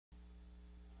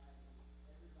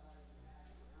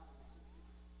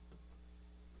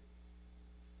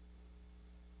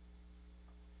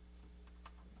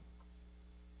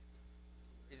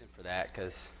reason for that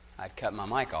because I'd cut my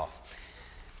mic off.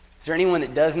 Is there anyone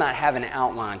that does not have an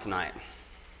outline tonight?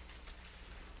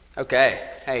 Okay.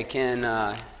 Hey,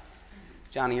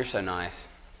 Johnny, you're so nice.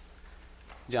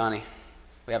 Johnny,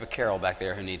 we have a Carol back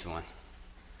there who needs one.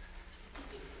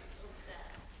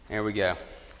 There we go.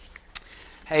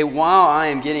 Hey, while I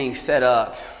am getting set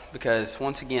up, because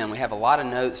once again, we have a lot of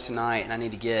notes tonight and I need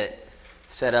to get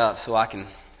set up so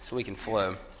we can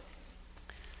flow.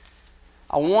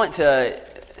 I want to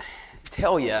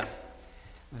tell you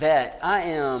that I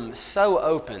am so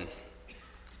open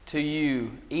to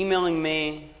you emailing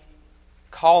me,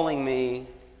 calling me,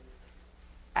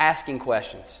 asking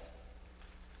questions.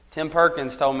 Tim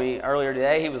Perkins told me earlier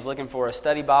today he was looking for a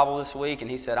study Bible this week,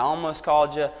 and he said, I almost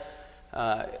called you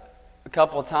a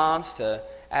couple of times to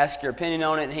ask your opinion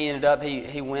on it, and he ended up,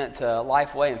 he went to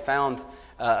Lifeway and found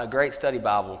a great study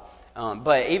Bible.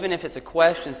 But even if it's a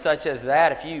question such as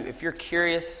that, if you're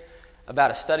curious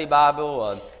about a study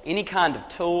Bible, any kind of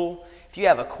tool, if you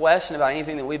have a question about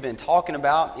anything that we've been talking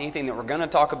about, anything that we're going to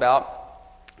talk about,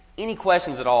 any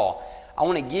questions at all, I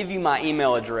want to give you my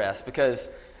email address because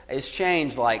it's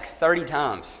changed like 30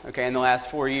 times, in the last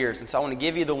 4 years. And so I want to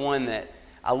give you the one that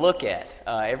I look at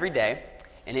every day.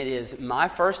 And it is my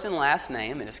first and last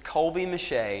name. It is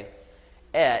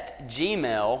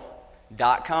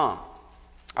colbymiche@gmail.com.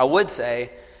 I would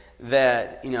say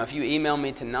that, if you email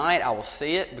me tonight, I will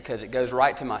see it because it goes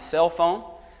right to my cell phone.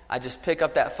 I just pick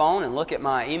up that phone and look at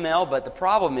my email. But the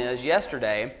problem is,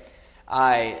 yesterday,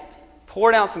 I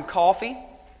poured out some coffee,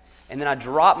 and then I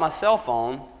dropped my cell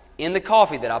phone in the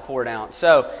coffee that I poured out.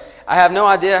 So I have no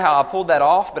idea how I pulled that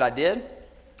off, but I did.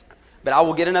 But I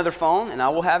will get another phone, and I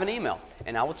will have an email,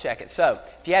 and I will check it. So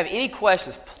if you have any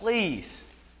questions, please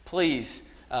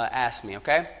ask me,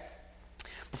 okay?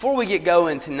 Before we get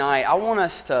going tonight, I want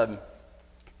us to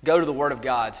go to the Word of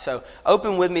God. So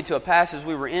open with me to a passage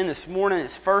we were in this morning.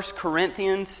 It's 1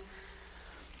 Corinthians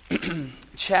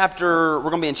chapter. We're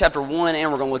going to be in chapter 1,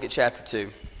 and we're going to look at chapter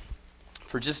 2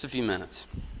 for just a few minutes.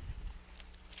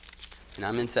 And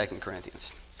I'm in 2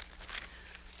 Corinthians.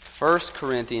 1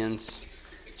 Corinthians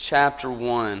chapter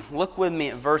 1. Look with me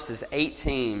at verses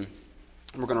 18.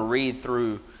 We're going to read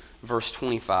through verse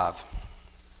 25.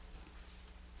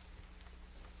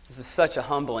 This is such a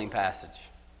humbling passage.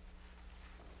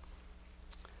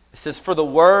 It says, "For the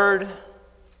word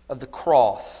of the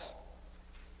cross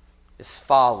is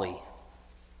folly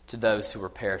to those who are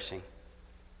perishing.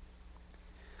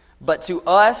 But to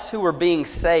us who are being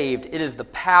saved, it is the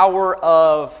power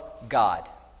of God.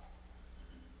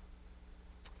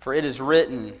 For it is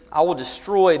written, I will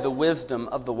destroy the wisdom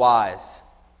of the wise,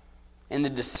 and the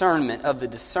discernment of the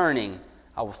discerning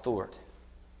I will thwart.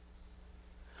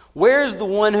 Where is the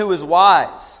one who is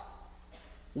wise?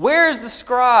 Where is the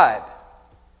scribe?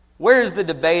 Where is the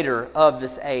debater of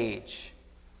this age?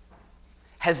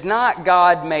 Has not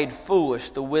God made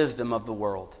foolish the wisdom of the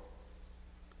world?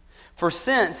 For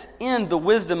since in the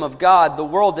wisdom of God, the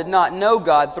world did not know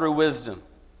God through wisdom,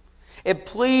 it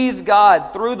pleased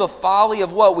God through the folly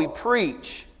of what we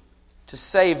preach to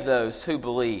save those who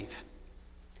believe.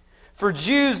 For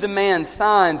Jews demand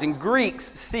signs and Greeks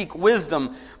seek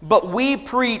wisdom, but we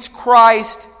preach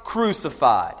Christ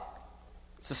crucified.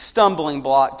 It's a stumbling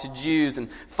block to Jews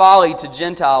and folly to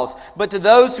Gentiles. But to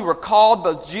those who are called,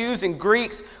 both Jews and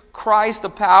Greeks, Christ the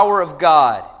power of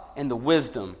God and the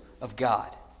wisdom of God.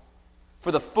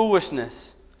 For the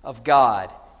foolishness of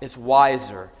God is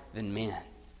wiser than men.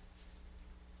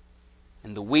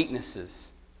 And the weakness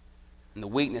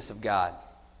of God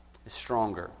is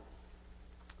stronger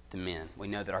than men." We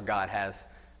know that our God has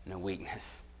no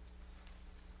weakness.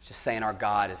 Just saying our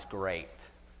God is great.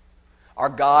 Our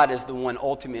God is the one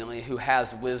ultimately who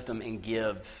has wisdom and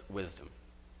gives wisdom.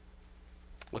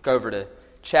 Look over to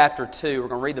chapter 2. We're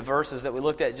going to read the verses that we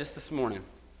looked at just this morning.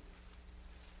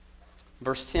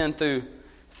 Verse 10 through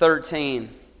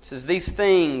 13 says, "These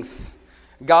things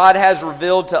God has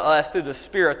revealed to us through the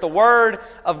Spirit." The Word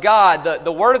of God,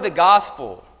 the Word of the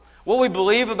Gospel. What we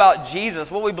believe about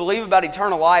Jesus, what we believe about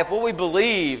eternal life, what we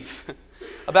believe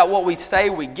about what we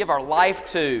say we give our life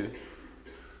to.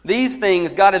 These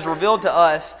things God has revealed to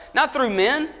us, not through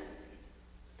men,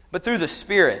 but through the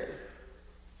Spirit.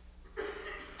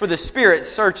 For the Spirit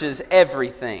searches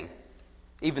everything,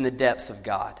 even the depths of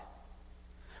God.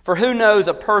 For who knows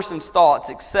a person's thoughts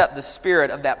except the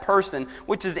spirit of that person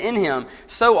which is in him?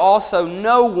 So also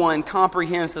no one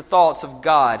comprehends the thoughts of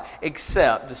God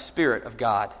except the Spirit of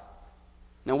God.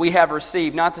 Now we have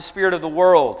received not the spirit of the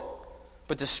world,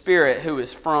 but the Spirit who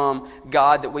is from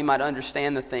God, that we might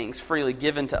understand the things freely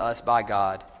given to us by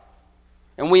God.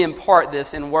 And we impart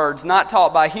this in words not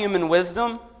taught by human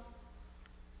wisdom,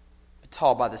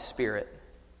 taught by the Spirit,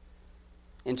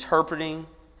 interpreting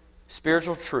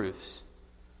spiritual truths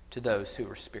to those who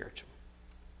are spiritual.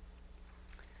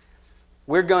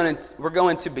 We're going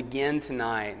to begin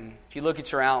tonight, and if you look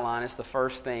at your outline, it's the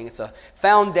first thing. It's a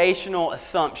foundational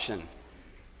assumption.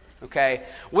 Okay?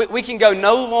 We can go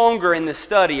no longer in this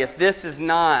study if this is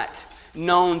not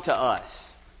known to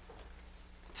us.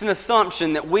 It's an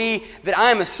assumption that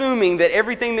I am assuming that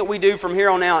everything that we do from here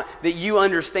on out, that you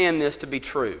understand this to be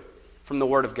true from the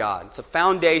Word of God. It's a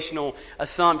foundational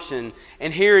assumption,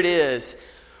 and here it is.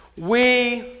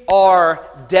 We are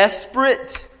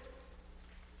desperate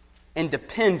and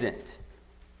dependent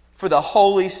for the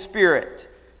Holy Spirit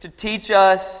to teach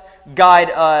us, guide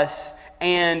us,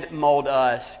 and mold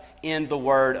us in the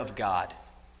Word of God.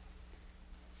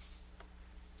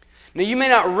 Now, you may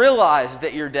not realize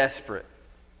that you're desperate.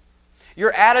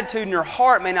 Your attitude and your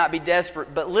heart may not be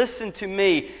desperate, but listen to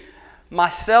me,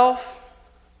 myself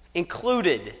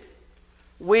included.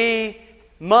 We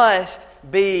must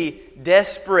be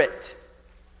desperate,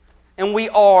 and we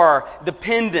are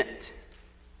dependent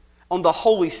on the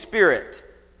Holy Spirit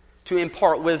to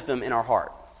impart wisdom in our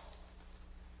heart.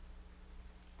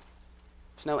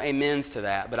 There's no amens to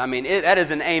that, but that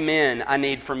is an amen I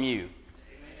need from you.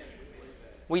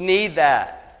 We need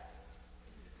that.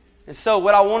 And so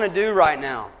what I want to do right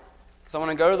now is I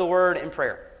want to go to the Word in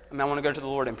prayer. I want to go to the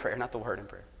Lord in prayer, not the Word in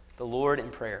prayer. The Lord in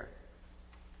prayer.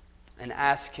 And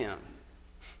ask Him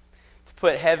to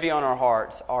put heavy on our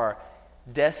hearts our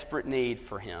desperate need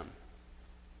for Him,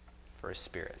 for His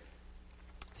Spirit.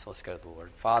 So let's go to the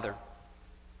Lord. Father,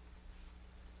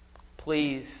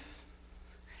 please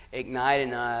ignite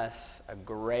in us a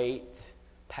great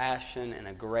passion and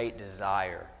a great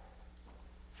desire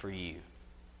for You.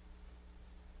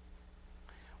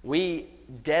 We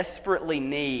desperately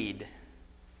need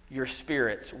Your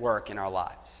Spirit's work in our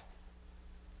lives.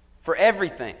 For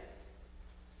everything.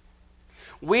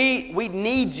 We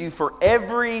need You for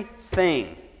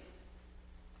everything.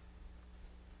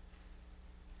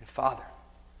 And Father,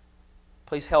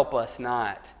 please help us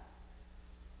not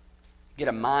get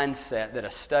a mindset that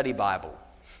a study Bible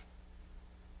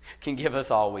can give us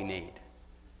all we need.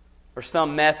 Or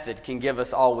some method can give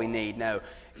us all we need. No,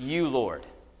 You, Lord,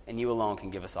 and You alone can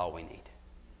give us all we need.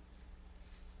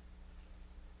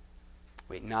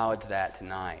 We acknowledge that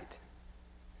tonight.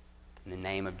 In the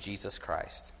name of Jesus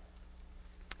Christ.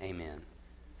 Amen.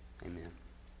 Amen.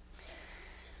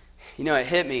 You know, it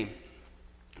hit me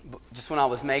just when I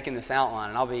was making this outline,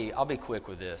 and I'll be quick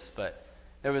with this, but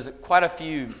there was quite a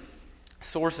few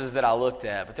sources that I looked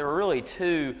at, but there were really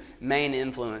two main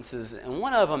influences, and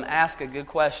one of them asked a good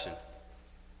question.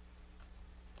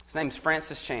 His name's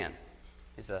Francis Chan.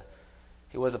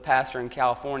 He was a pastor in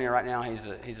California. Right now he's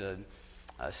a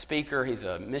speaker. He's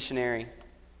a missionary.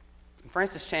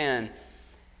 Francis Chan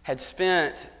had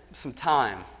spent some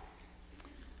time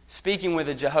speaking with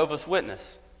a Jehovah's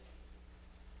Witness.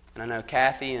 And I know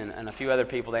Kathy and a few other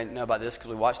people, they know about this because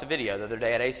we watched a video the other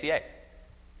day at ACA.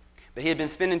 But he had been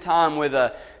spending time with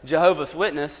a Jehovah's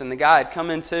Witness, and the guy had come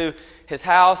into his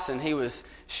house and he was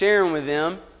sharing with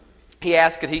them. He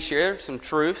asked, could he share some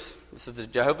truths? This is the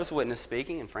Jehovah's Witness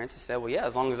speaking, and Francis said, well, yeah,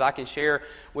 as long as I can share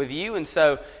with you. And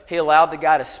so he allowed the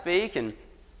guy to speak, and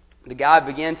the guy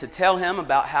began to tell him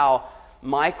about how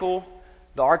Michael,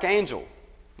 the archangel,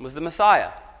 was the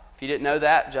Messiah. If you didn't know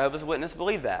that, Jehovah's Witness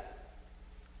believed that.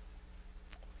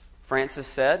 Francis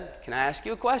said, can I ask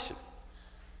you a question?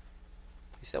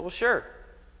 He said, well, sure.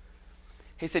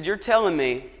 He said, you're telling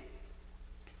me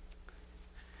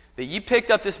that you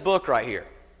picked up this book right here,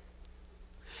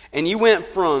 and you went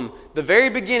from the very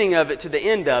beginning of it to the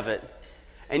end of it,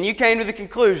 and you came to the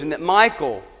conclusion that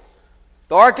Michael,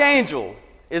 the archangel,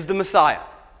 is the Messiah.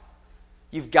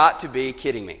 You've got to be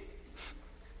kidding me.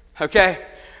 Okay?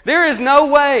 There is no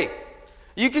way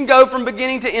you can go from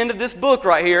beginning to end of this book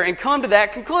right here and come to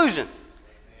that conclusion.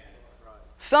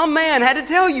 Some man had to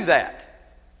tell you that.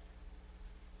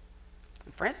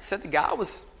 And Francis said the guy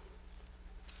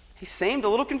he seemed a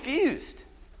little confused.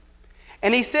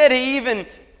 And he said he even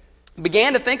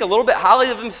began to think a little bit highly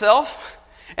of himself.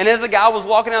 And as the guy was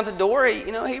walking out the door,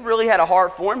 he really had a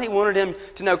heart for him. He wanted him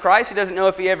to know Christ. He doesn't know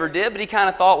if he ever did, but he kind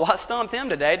of thought, well, I stumped him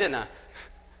today, didn't I?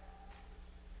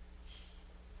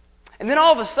 And then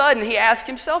all of a sudden, he asked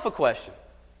himself a question.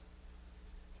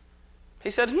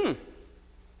 He said,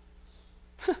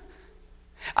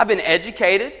 I've been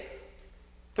educated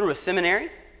through a seminary.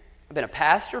 I've been a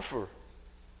pastor for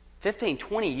 15,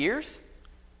 20 years.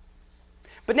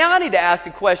 But now I need to ask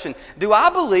a question. Do I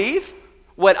believe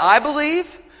what I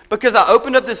believe because I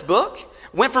opened up this book,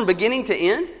 went from beginning to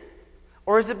end?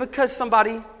 Or is it because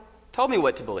somebody told me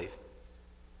what to believe?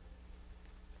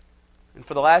 And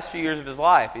for the last few years of his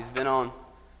life, he's been on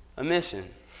a mission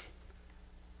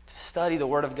to study the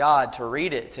Word of God, to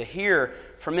read it, to hear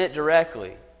from it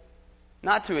directly,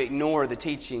 not to ignore the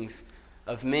teachings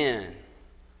of men.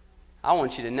 I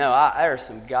want you to know, there are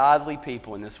some godly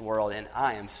people in this world, and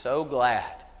I am so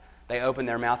glad they open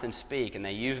their mouth and speak, and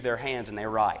they use their hands and they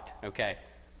write, okay?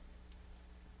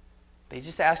 But you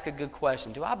just ask a good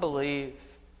question. Do I believe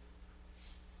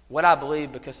what I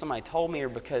believe because somebody told me, or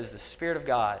because the Spirit of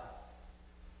God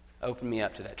opened me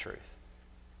up to that truth?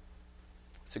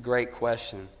 It's a great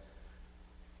question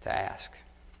to ask.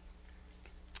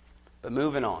 But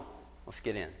moving on, let's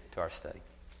get into our study.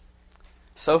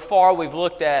 So far, we've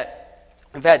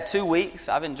had 2 weeks.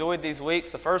 I've enjoyed these weeks.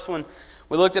 The first one,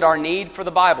 we looked at our need for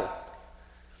the Bible.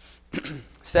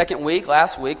 Second week,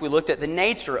 last week, we looked at the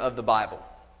nature of the Bible.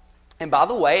 And by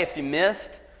the way, if you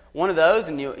missed one of those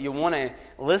and you want to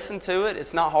listen to it,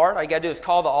 it's not hard. All you got to do is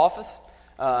call the office,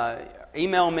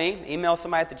 email me, email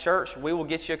somebody at the church. We will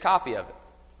get you a copy of it.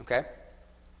 Okay?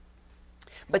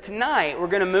 But tonight, we're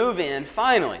going to move in,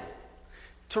 finally,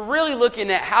 to really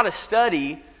looking at how to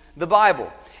study the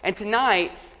Bible. And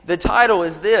tonight, the title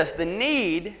is this: The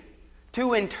Need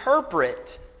to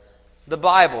Interpret the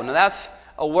Bible. Now, that's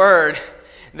a word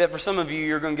that for some of you,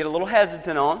 you're going to get a little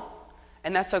hesitant on,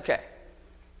 and that's okay.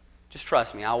 Just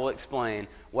trust me, I will explain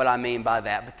what I mean by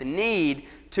that. But the need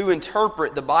to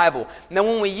interpret the Bible. Now,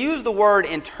 when we use the word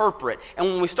interpret, and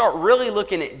when we start really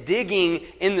looking at digging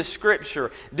in the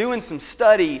Scripture, doing some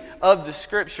study of the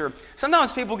Scripture,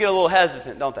 sometimes people get a little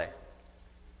hesitant, don't they?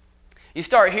 You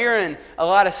start hearing a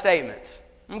lot of statements.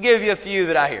 I'm going to give you a few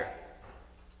that I hear.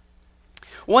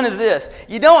 One is this: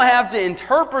 you don't have to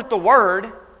interpret the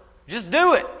Word, just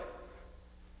do it.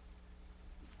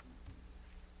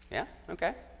 Yeah?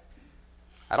 Okay.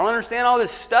 I don't understand all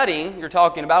this studying you're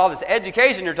talking about, all this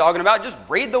education you're talking about. Just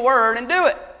read the Word and do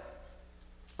it.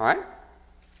 All right?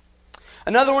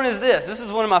 Another one is this. This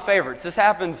is one of my favorites. This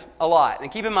happens a lot.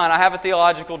 And keep in mind, I have a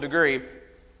theological degree,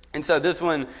 and so this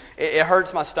one, it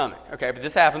hurts my stomach. Okay, but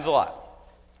this happens a lot.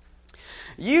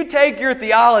 You take your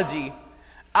theology,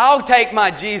 I'll take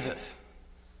my Jesus.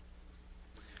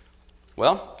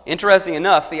 Well, interesting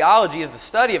enough, theology is the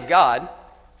study of God.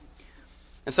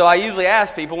 And so I usually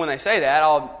ask people when they say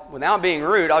that, without being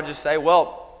rude, I'll just say,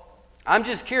 well, I'm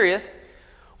just curious,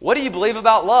 what do you believe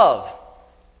about love?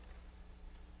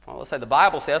 Well, let's say the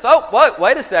Bible says,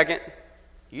 wait a second.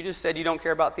 You just said you don't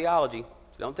care about theology.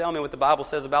 So don't tell me what the Bible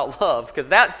says about love, because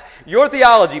that's your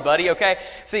theology, buddy, okay?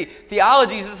 See,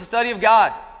 theology is the study of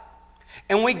God.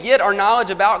 And we get our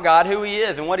knowledge about God, who He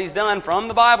is, and what He's done from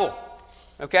the Bible.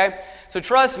 Okay? So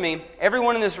trust me,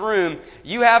 everyone in this room,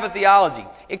 you have a theology.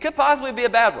 It could possibly be a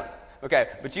bad one. Okay?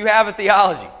 But you have a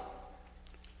theology.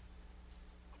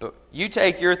 But you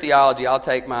take your theology, I'll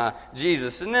take my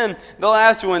Jesus. And then the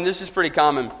last one, this is pretty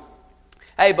common.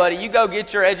 Hey, buddy, you go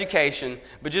get your education,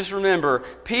 but just remember,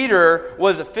 Peter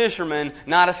was a fisherman,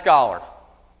 not a scholar.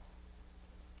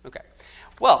 Okay.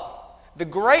 Well, the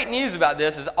great news about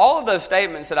this is all of those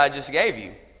statements that I just gave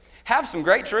you have some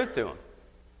great truth to them.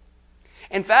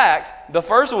 In fact, the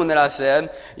first one that I said,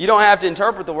 you don't have to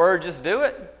interpret the Word, just do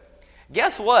it.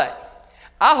 Guess what?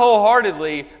 I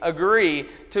wholeheartedly agree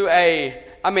to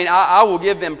I will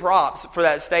give them props for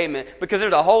that statement, because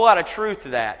there's a whole lot of truth to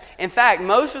that. In fact,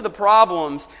 most of the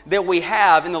problems that we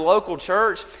have in the local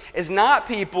church is not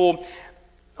people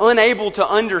unable to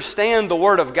understand the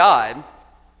Word of God.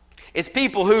 It's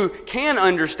people who can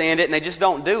understand it and they just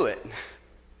don't do it.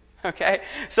 Okay?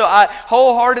 So I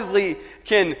wholeheartedly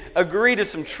can agree to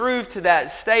some truth to that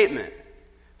statement.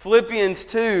 Philippians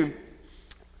 2,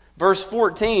 verse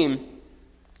 14,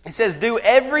 it says, do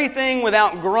everything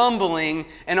without grumbling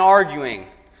and arguing.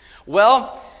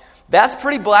 Well, that's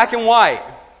pretty black and white.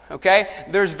 Okay?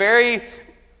 There's very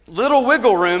little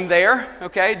wiggle room there.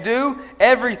 Okay? Do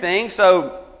everything.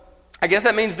 So I guess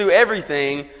that means do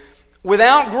everything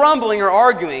without grumbling or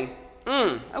arguing.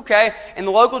 Okay. In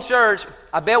the local church,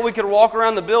 I bet we could walk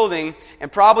around the building and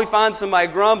probably find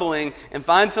somebody grumbling and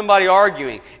find somebody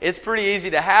arguing. It's pretty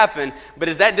easy to happen, but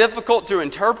is that difficult to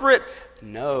interpret?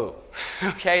 No.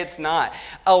 Okay, it's not.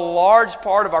 A large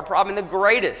part of our problem, and the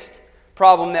greatest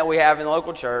problem that we have in the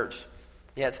local church,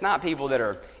 it's not people that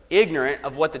are ignorant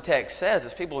of what the text says.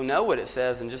 It's people who know what it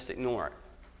says and just ignore it.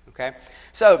 Okay?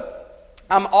 So,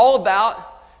 I'm all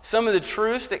about some of the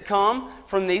truths that come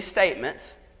from these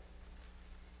statements.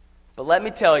 But let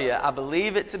me tell you, I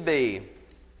believe it to be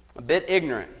a bit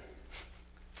ignorant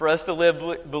for us to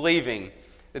live believing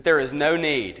that there is no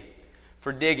need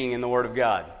for digging in the Word of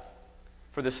God,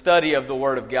 for the study of the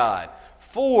Word of God,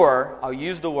 for, I'll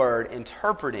use the word,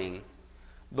 interpreting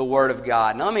the Word of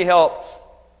God. Now let me help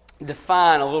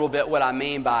define a little bit what I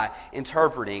mean by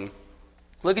interpreting.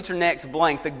 Look at your next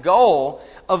blank. The goal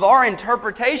of our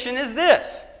interpretation is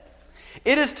this.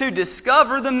 It is to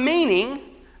discover the meaning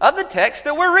of the text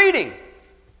that we're reading.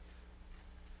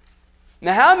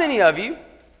 Now, how many of you,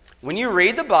 when you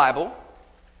read the Bible,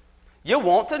 you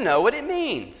want to know what it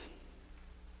means?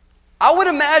 I would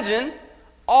imagine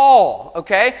all,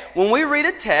 okay? When we read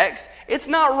a text, it's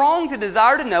not wrong to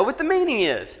desire to know what the meaning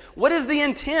is. What is the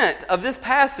intent of this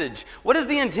passage? What is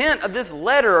the intent of this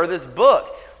letter or this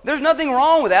book? There's nothing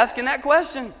wrong with asking that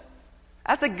question.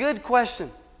 That's a good question.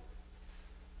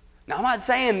 Now, I'm not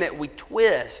saying that we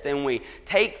twist and we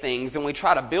take things and we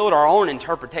try to build our own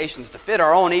interpretations to fit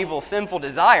our own evil, sinful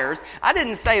desires. I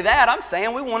didn't say that. I'm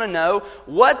saying we want to know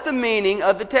what the meaning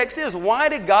of the text is. Why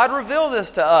did God reveal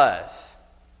this to us?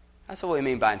 That's what we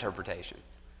mean by interpretation.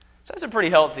 So that's a pretty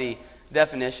healthy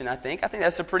definition, I think. I think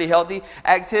that's a pretty healthy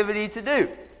activity to do.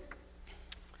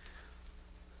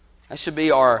 That should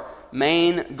be our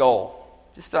main goal,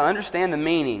 just to understand the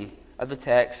meaning of the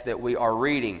text that we are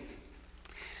reading.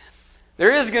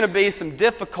 There is going to be some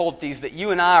difficulties that you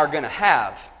and I are going to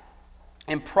have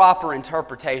in proper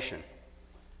interpretation.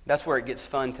 That's where it gets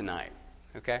fun tonight,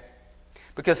 okay?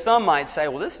 Because some might say,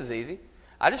 well, this is easy.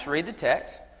 I just read the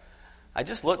text. I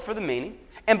just look for the meaning.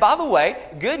 And by the way,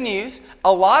 good news,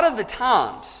 a lot of the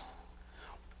times,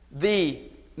 the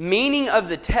meaning of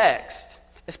the text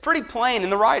is pretty plain in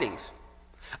the writings.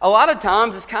 A lot of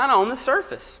times it's kind of on the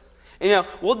surface. You know,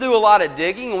 we'll do a lot of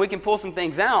digging and we can pull some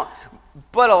things out,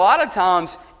 but a lot of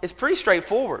times it's pretty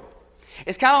straightforward.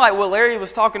 It's kind of like what Larry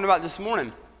was talking about this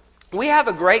morning. We have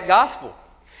a great gospel.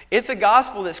 It's a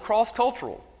gospel that's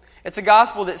cross-cultural. It's a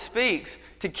gospel that speaks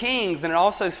to kings and it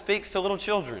also speaks to little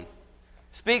children.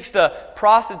 Speaks to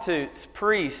prostitutes,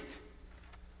 priests,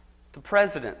 to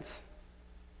presidents.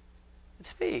 It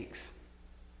speaks.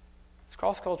 It's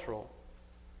cross-cultural.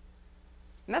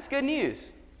 And that's good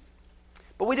news.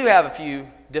 But we do have a few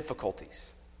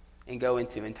difficulties in going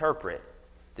to interpret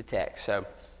the text. So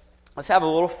let's have a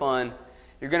little fun.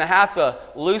 You're going to have to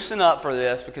loosen up for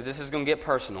this because this is going to get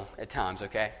personal at times,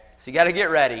 okay? So you got to get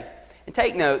ready and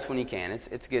take notes when you can.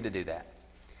 It's good to do that.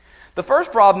 The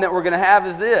first problem that we're going to have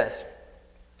is this.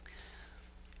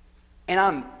 And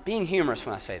I'm being humorous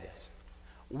when I say this.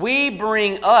 We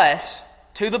bring us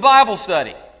to the Bible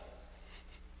study.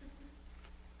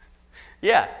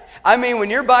 Yeah. I mean, when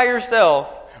you're by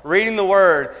yourself reading the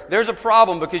Word, there's a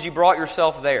problem because you brought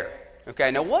yourself there.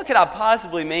 Okay, now what could I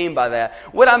possibly mean by that?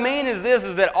 What I mean is this,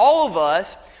 is that all of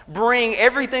us bring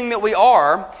everything that we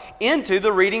are into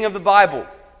the reading of the Bible.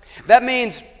 That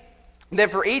means that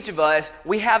for each of us,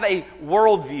 we have a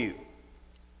worldview.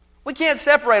 We can't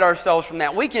separate ourselves from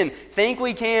that. We can think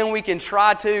we can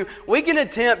try to. We can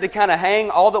attempt to kind of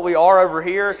hang all that we are over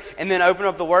here and then open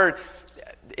up the Word.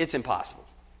 It's impossible.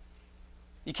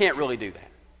 You can't really do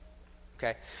that.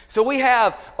 Okay? So we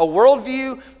have a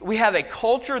worldview, we have a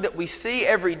culture that we see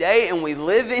every day and we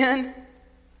live in.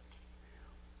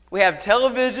 We have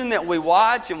television that we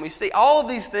watch and we see. All of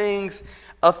these things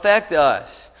affect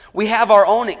us. We have our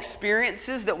own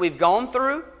experiences that we've gone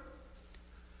through.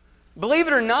 Believe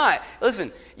it or not,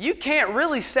 listen, you can't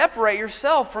really separate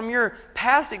yourself from your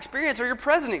past experience or your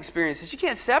present experiences. You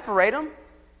can't separate them.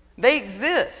 They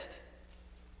exist.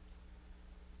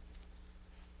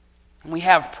 We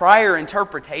have prior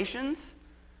interpretations.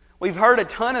 We've heard a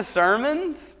ton of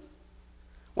sermons.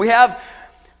 We have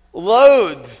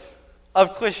loads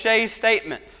of cliche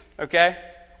statements, okay?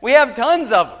 We have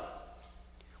tons of them.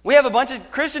 We have a bunch of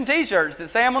Christian t-shirts that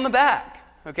say I'm on the back,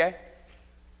 okay?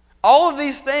 All of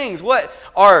these things, what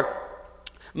our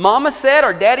mama said,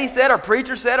 our daddy said, our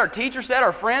preacher said, our teacher said,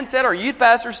 our friend said, our youth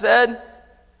pastor said,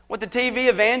 what the TV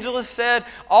evangelist said,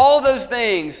 all those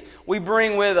things we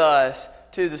bring with us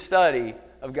to the study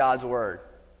of God's Word.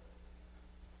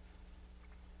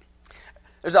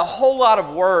 There's a whole lot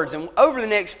of words, and over the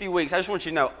next few weeks, I just want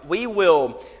you to know, we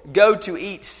will go to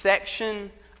each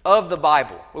section of the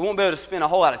Bible. We won't be able to spend a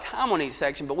whole lot of time on each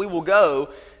section, but we will go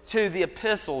to the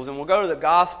epistles, and we'll go to the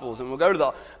Gospels, and we'll go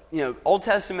to the Old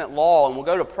Testament law, and we'll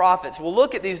go to prophets. We'll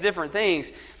look at these different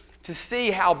things to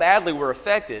see how badly we're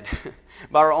affected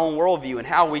by our own worldview and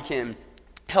how we can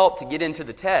help to get into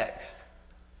the text.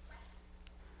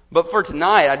 But for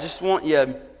tonight, I just want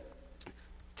you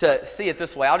to see it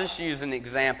this way. I'll just use an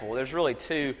example. There's really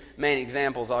two main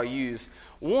examples I'll use.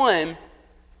 One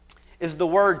is the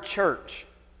word church.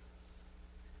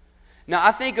 Now,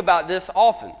 I think about this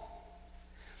often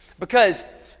because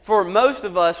for most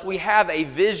of us, we have a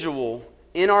visual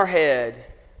in our head.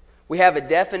 We have a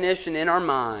definition in our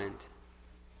mind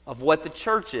of what the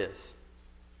church is.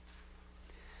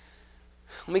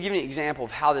 Let me give you an example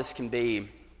of how this can be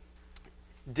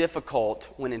difficult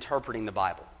when interpreting the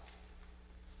Bible.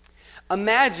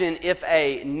 Imagine if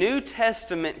a New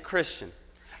Testament Christian,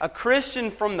 a Christian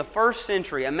from the first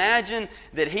century, imagine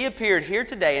that he appeared here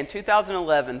today in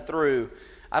 2011 through,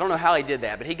 I don't know how he did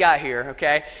that, but he got here,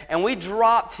 okay? And we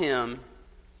dropped him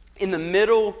in the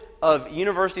middle of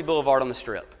University Boulevard on the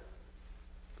Strip.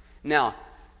 Now,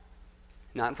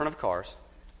 not in front of cars,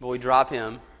 but we drop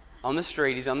him on the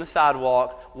street. He's on the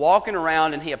sidewalk, walking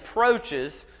around, and he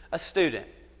approaches a student.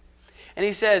 And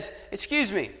he says,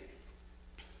 "Excuse me,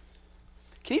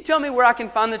 can you tell me where I can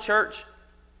find the church?"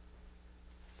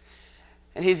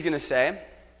 And he's going to say,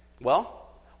 "Well,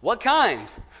 what kind?"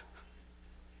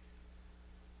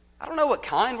 "I don't know what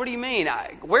kind. What do you mean?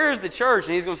 Where is the church?"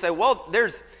 And he's going to say, "Well,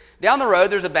 there's down the road,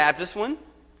 there's a Baptist one.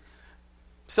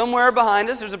 Somewhere behind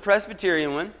us, there's a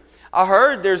Presbyterian one. I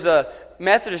heard there's a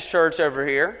Methodist church over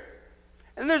here.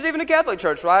 And there's even a Catholic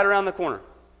church right around the corner."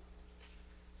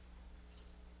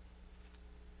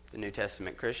 The New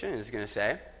Testament Christian is going to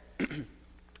say,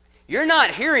 "You're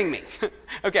not hearing me."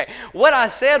 Okay, what I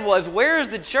said was, where is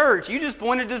the church? You just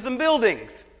pointed to some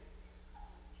buildings.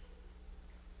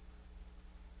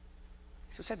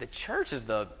 So said the church is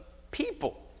the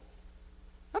people,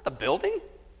 not the building.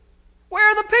 Where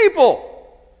are the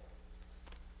people?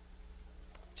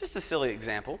 Just a silly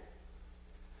example.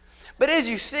 But as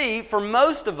you see, for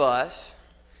most of us,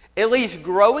 at least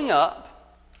growing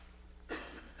up,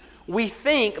 we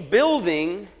think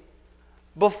building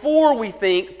before we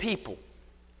think people.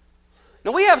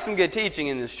 Now, we have some good teaching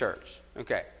in this church,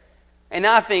 okay? And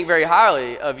I think very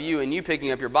highly of you and you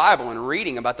picking up your Bible and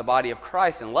reading about the body of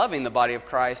Christ and loving the body of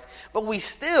Christ, but we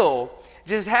still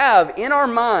just have in our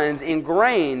minds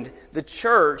ingrained the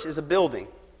church is a building.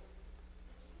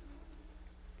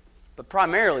 But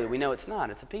primarily, we know it's not.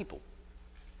 It's a people.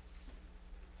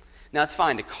 Now, it's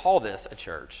fine to call this a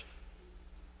church,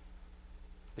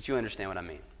 but you understand what I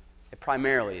mean. It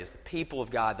primarily is the people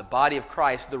of God, the body of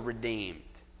Christ, the redeemed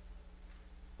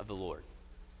of the Lord.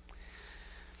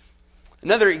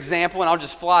 Another example, and I'll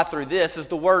just fly through this, is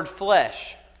the word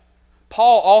flesh.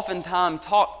 Paul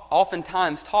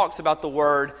oftentimes talks about the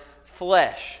word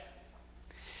flesh.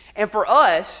 And for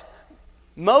us,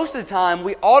 most of the time,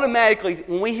 we automatically,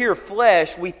 when we hear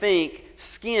flesh, we think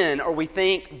skin or we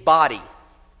think body.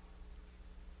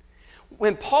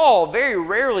 When Paul very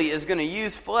rarely is going to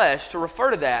use flesh to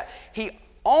refer to that, he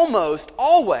almost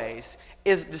always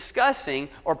is discussing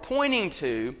or pointing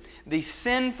to the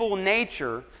sinful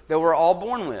nature that we're all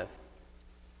born with.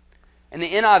 And the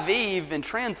NIV even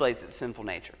translates it sinful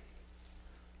nature.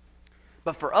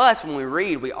 But for us, when we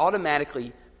read, we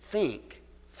automatically think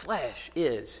flesh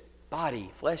is body,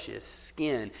 flesh is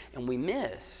skin, and we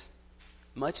miss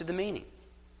much of the meaning.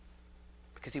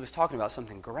 Because he was talking about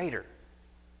something greater.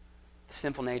 The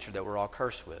sinful nature that we're all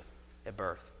cursed with at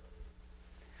birth.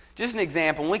 Just an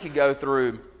example, and we could go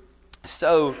through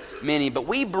so many, but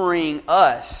we bring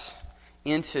us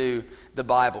into the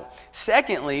Bible.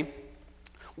 Secondly,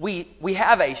 we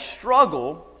have a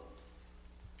struggle.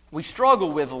 We struggle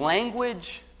with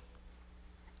language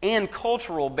and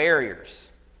cultural barriers.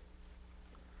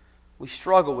 We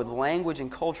struggle with language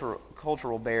and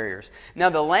cultural barriers. Now,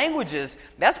 the languages,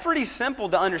 that's pretty simple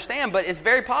to understand, but it's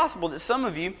very possible that some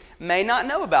of you may not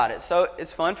know about it. So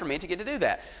it's fun for me to get to do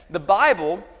that. The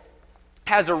Bible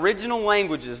has original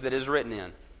languages that is written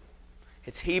in.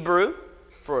 It's Hebrew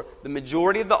for the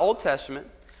majority of the Old Testament.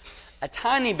 A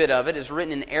tiny bit of it is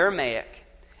written in Aramaic.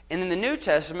 And then the New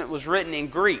Testament was written in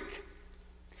Greek.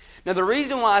 Now, the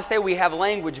reason why I say we have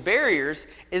language barriers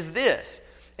is this.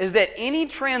 Is that any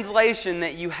translation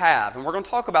that you have, and we're going to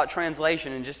talk about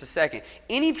translation in just a second,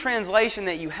 any translation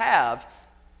that you have,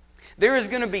 there is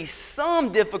going to be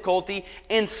some difficulty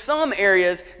in some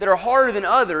areas that are harder than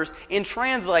others in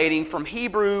translating from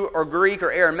Hebrew or Greek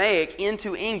or Aramaic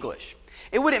into English.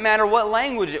 It wouldn't matter what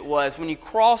language it was. When you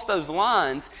cross those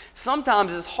lines,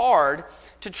 sometimes it's hard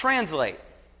to translate.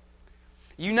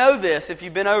 You know this if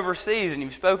you've been overseas and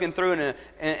you've spoken through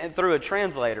a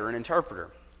translator, an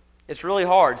interpreter. It's really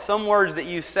hard. Some words that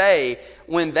you say,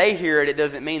 when they hear it, it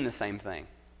doesn't mean the same thing.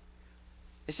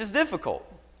 It's just difficult.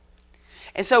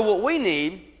 And so what we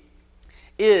need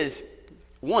is,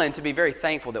 one, to be very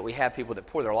thankful that we have people that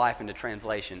pour their life into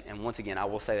translation. And once again, I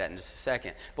will say that in just a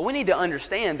second. But we need to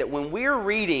understand that when we're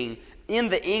reading in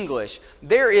the English,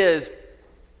 there is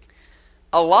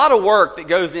a lot of work that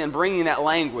goes in bringing that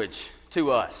language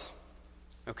to us.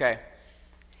 Okay?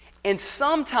 And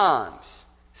sometimes,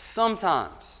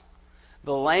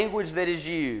 the language that is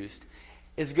used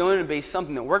is going to be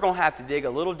something that we're going to have to dig a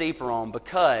little deeper on,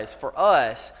 because for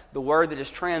us, the word that is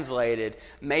translated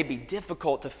may be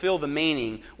difficult to feel the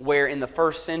meaning, where in the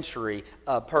first century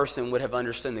a person would have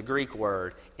understood the Greek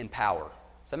word empower.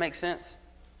 Does that make sense?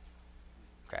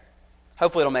 Okay.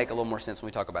 Hopefully it'll make a little more sense when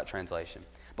we talk about translation.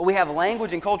 But we have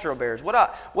language and cultural barriers.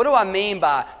 What do I mean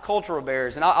by cultural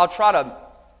barriers? And I'll try to,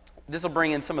 this will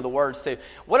bring in some of the words too.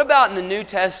 What about in the New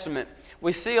Testament?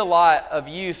 We see a lot of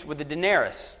use with the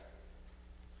denarius.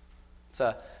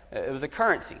 It was a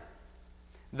currency.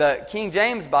 The King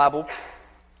James Bible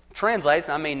translates,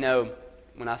 and I mean, no,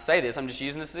 when I say this, I'm just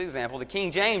using this as an example. The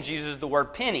King James uses the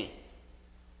word penny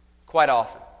quite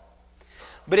often.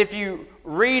 But if you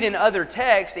read in other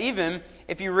texts, even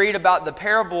if you read about the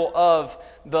parable of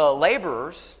the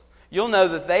laborers, you'll know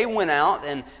that they went out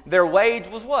and their wage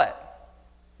was what?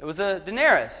 It was a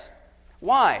denarius.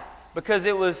 Why? Because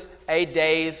it was a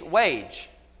day's wage.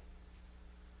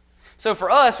 So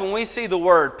for us, when we see the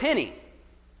word penny,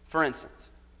 for instance,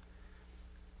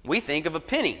 we think of a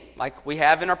penny like we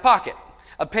have in our pocket.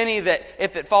 A penny that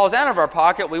if it falls out of our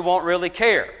pocket, we won't really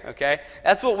care, okay?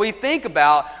 That's what we think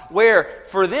about, where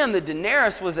for them the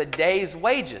denarius was a day's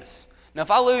wages. Now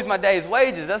if I lose my day's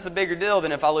wages, that's a bigger deal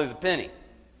than if I lose a penny.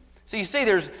 So you see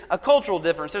there's a cultural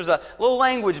difference. There's a little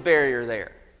language barrier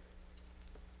there.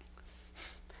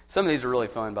 Some of these are really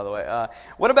fun, by the way.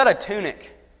 What about a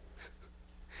tunic?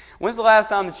 When's the last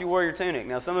time that you wore your tunic?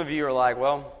 Now, some of you are like,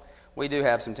 well, we do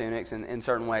have some tunics in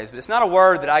certain ways, but it's not a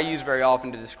word that I use very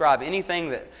often to describe anything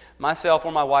that myself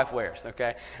or my wife wears,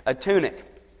 okay? A tunic.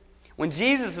 When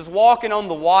Jesus is walking on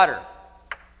the water,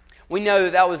 we know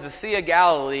that was the Sea of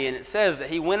Galilee, and it says that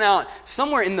he went out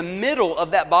somewhere in the middle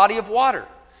of that body of water.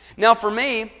 Now, for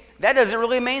me, that doesn't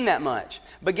really mean that much.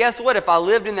 But guess what? If I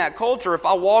lived in that culture, if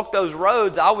I walked those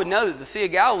roads, I would know that the Sea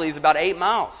of Galilee is about 8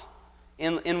 miles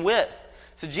in width.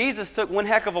 So Jesus took one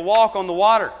heck of a walk on the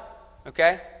water,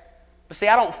 okay? But see,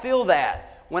 I don't feel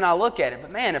that when I look at it.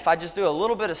 But man, if I just do a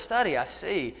little bit of study, I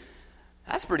see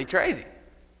that's pretty crazy.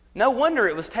 No wonder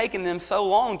it was taking them so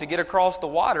long to get across the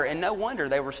water, and no wonder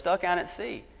they were stuck out at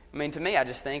sea. I mean, to me, I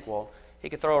just think, well, he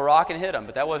could throw a rock and hit them,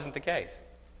 but that wasn't the case.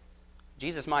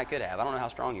 Jesus could have. I don't know how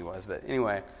strong he was, but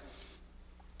anyway.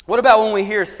 What about when we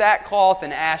hear sackcloth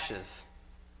and ashes?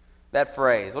 That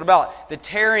phrase. What about the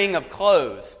tearing of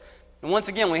clothes? And once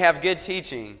again, we have good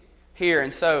teaching here.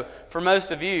 And so for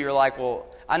most of you, you're like, well,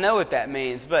 I know what that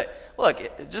means. But look,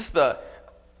 just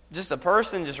a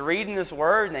person just reading this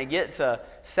word and they get to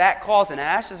sackcloth and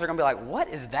ashes, they're going to be like, what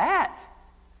is that?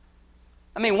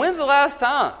 I mean, when's the last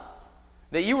time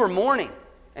that you were mourning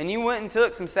and you went and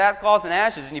took some sackcloth and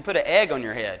ashes and you put an egg on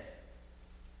your head?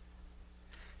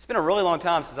 It's been a really long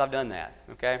time since I've done that,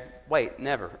 okay? Wait,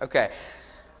 never. Okay.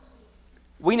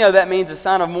 We know that means a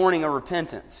sign of mourning or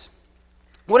repentance.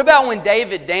 What about when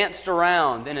David danced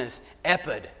around in his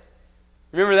ephod?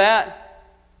 Remember that?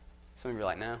 Some of you are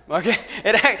like, no. Okay,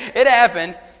 it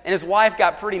happened, and his wife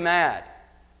got pretty mad.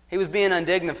 He was being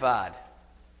undignified.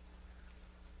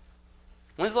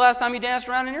 When's the last time you danced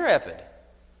around in your ephod?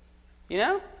 You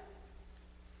know?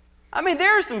 I mean,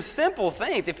 there are some simple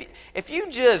things. If you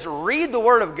just read the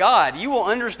Word of God, you will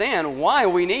understand why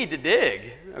we need to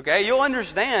dig. Okay? You'll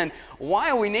understand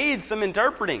why we need some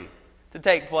interpreting to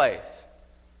take place.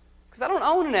 Because I don't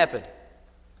own an ephod.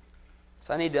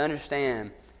 So I need to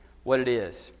understand what it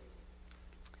is.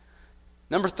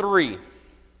 Number 3.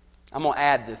 I'm going to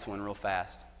add this one real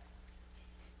fast.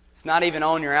 It's not even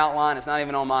on your outline. It's not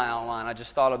even on my outline. I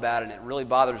just thought about it, and it really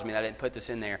bothers me that I didn't put this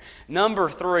in there. Number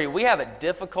 3, we have a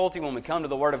difficulty when we come to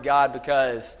the Word of God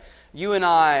because you and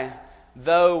I,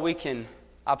 though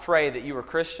I pray that you are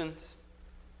Christians,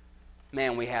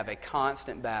 man, we have a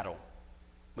constant battle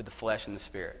with the flesh and the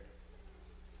spirit.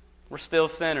 We're still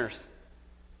sinners.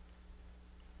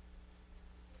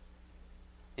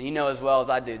 And you know as well as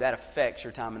I do, that affects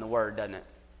your time in the Word, doesn't it?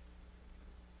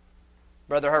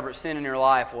 Brother Herbert, sin in your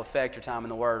life will affect your time in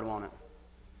the Word, won't it?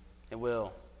 It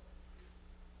will.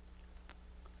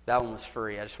 That one was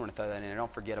free. I just want to throw that in there.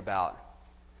 Don't forget about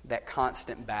that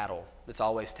constant battle that's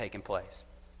always taking place.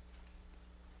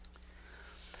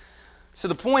 So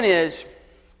the point is,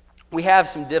 we have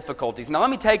some difficulties. Now let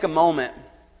me take a moment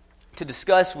to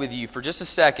discuss with you for just a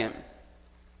second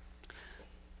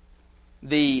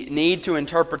the need to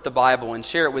interpret the Bible and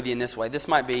share it with you in this way. This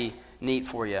might be neat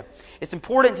for you. It's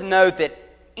important to note that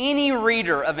any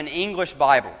reader of an English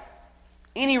Bible,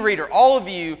 any reader, all of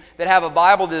you that have a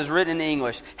Bible that is written in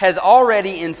English, has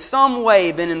already in some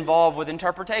way been involved with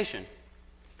interpretation.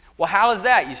 Well, how is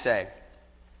that, you say?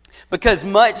 Because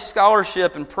much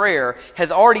scholarship and prayer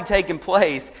has already taken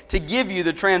place to give you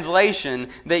the translation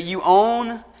that you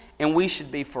own and we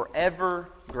should be forever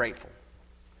grateful.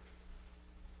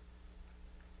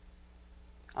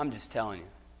 I'm just telling you.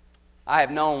 I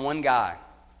have known one guy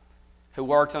who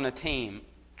worked on a team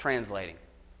translating.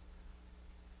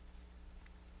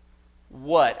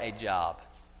 What a job.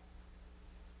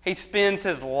 He spends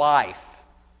his life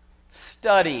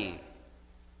studying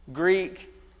Greek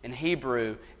and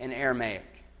Hebrew and Aramaic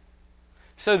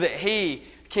so that he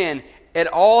can, at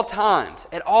all times,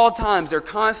 they're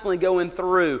constantly going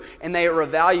through and they are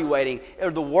evaluating,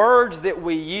 are the words that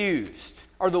we used,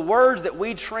 are the words that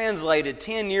we translated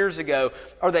 10 years ago,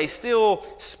 are they still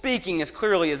speaking as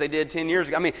clearly as they did 10 years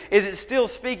ago? I mean, is it still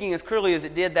speaking as clearly as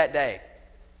it did that day?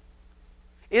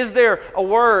 Is there a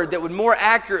word that would more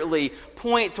accurately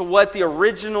point to what the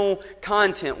original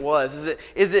content was?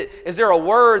 Is there a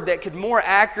word that could more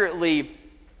accurately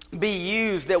be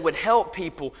used that would help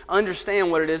people understand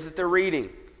what it is that they're reading?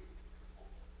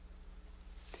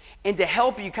 And to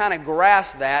help you kind of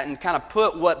grasp that and kind of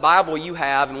put what Bible you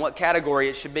have and what category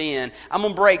it should be in, I'm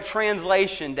going to break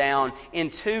translation down in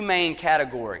two main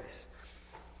categories.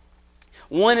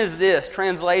 One is this: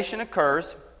 translation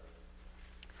occurs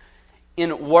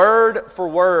in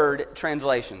word-for-word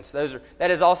translations.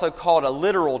 That is also called a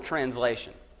literal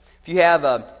translation. If you have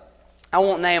I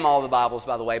won't name all the Bibles,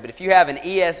 by the way, but if you have an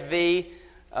ESV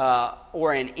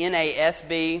or an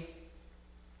NASB,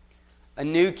 a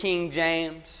New King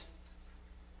James,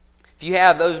 if you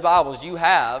have those Bibles, you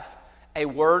have a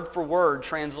word-for-word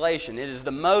translation. It is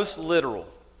the most literal.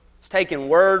 It's taken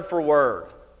word for word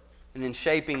and then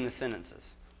shaping the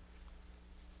sentences.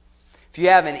 If you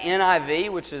have an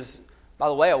NIV, which is, by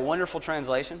the way, a wonderful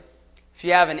translation. If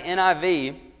you have an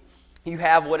NIV, you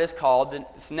have what is called,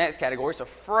 this next category, it's a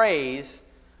phrase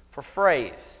for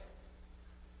phrase.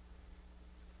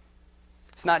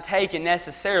 It's not taken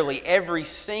necessarily every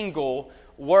single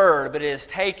word, but it has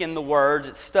taken the words,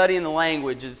 it's studying the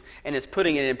languages, and it's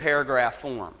putting it in paragraph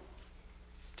form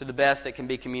to the best that can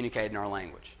be communicated in our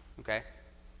language. Okay?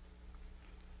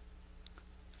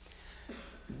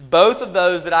 Both of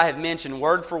those that I have mentioned,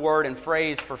 word for word and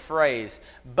phrase for phrase,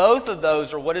 both of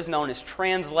those are what is known as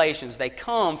translations. They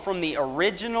come from the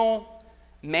original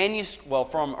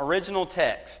from original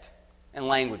text and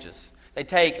languages. They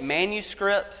take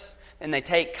manuscripts and they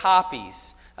take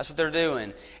copies. That's what they're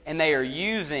doing, and they are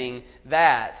using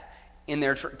that and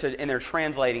they're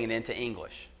translating it into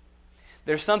English.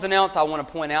 There's something else I want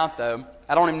to point out, though.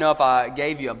 I don't even know if I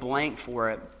gave you a blank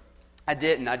for it. I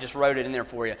didn't. I just wrote it in there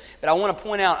for you. But I want to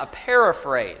point out a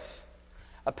paraphrase.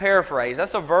 A paraphrase.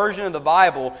 That's a version of the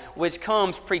Bible which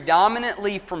comes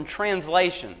predominantly from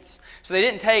translations. So they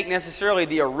didn't take necessarily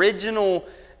the original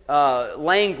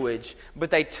language,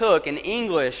 but they took an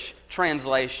English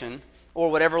translation or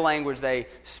whatever language they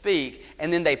speak,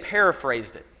 and then they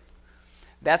paraphrased it.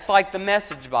 That's like the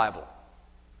Message Bible.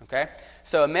 Okay?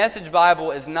 So a Message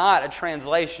Bible is not a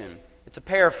translation. It's a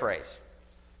paraphrase.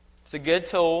 It's a good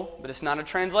tool, but it's not a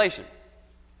translation.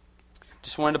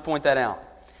 Just wanted to point that out.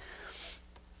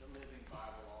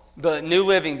 The New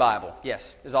Living Bible,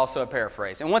 yes, is also a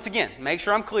paraphrase. And once again, make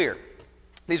sure I'm clear.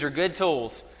 These are good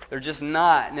tools. They're just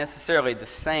not necessarily the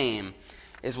same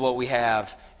as what we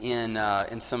have in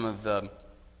some of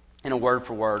in a word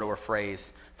for word or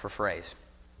phrase for phrase.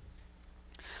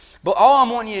 But all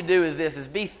I'm wanting you to do is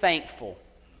be thankful.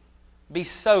 Be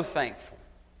so thankful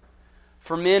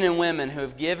for men and women who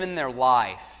have given their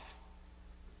life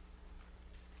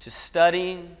to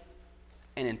studying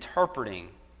and interpreting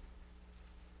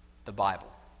the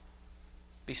Bible.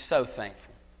 Be so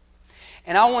thankful.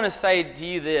 And I want to say to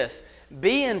you this: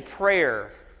 be in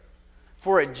prayer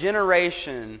for a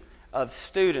generation of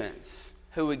students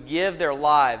who would give their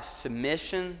lives to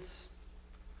missions,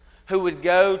 who would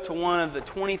go to one of the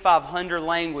 2,500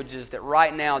 languages that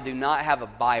right now do not have a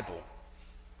Bible.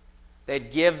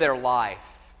 They'd give their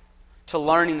life to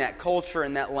learning that culture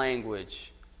and that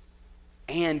language,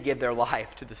 and give their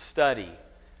life to the study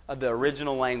of the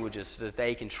original languages so that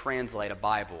they can translate a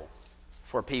Bible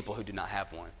for people who do not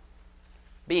have one.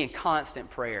 Be in constant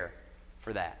prayer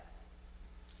for that.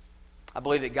 I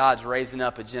believe that God's raising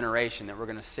up a generation that we're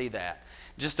going to see that.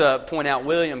 Just to point out,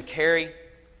 William Carey,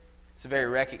 it's a very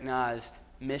recognized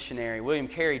missionary. William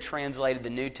Carey translated the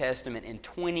New Testament in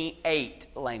 28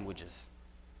 languages.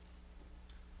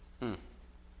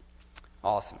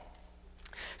 Awesome.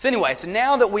 So anyway,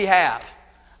 now that we have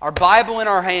our Bible in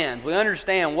our hands, we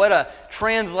understand what a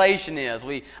translation is.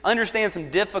 We understand some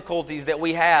difficulties that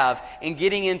we have in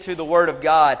getting into the Word of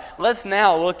God. Let's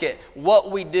now look at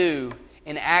what we do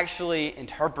in actually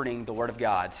interpreting the Word of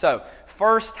God. So,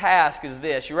 first task is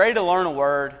this. You ready to learn a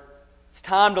word? It's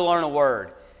time to learn a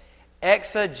word.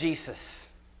 Exegesis.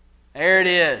 There it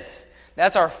is.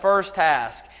 That's our first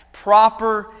task.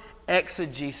 Proper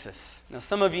exegesis. Now,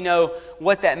 some of you know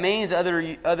what that means.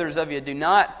 Others of you do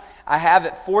not. I have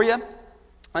it for you.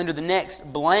 Under the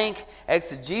next blank,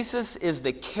 exegesis is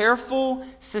the careful,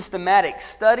 systematic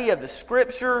study of the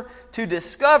Scripture to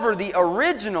discover the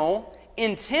original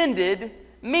intended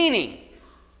meaning.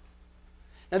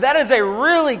 Now, that is a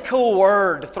really cool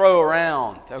word to throw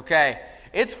around, okay?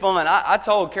 It's fun. I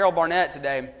told Carol Barnett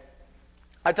today,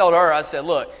 I told her, I said,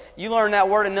 look, you learn that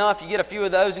word enough, you get a few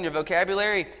of those in your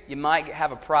vocabulary, you might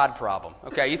have a pride problem,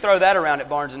 okay? You throw that around at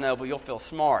Barnes & Noble, you'll feel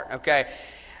smart, okay?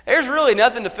 There's really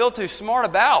nothing to feel too smart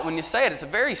about when you say it. It's a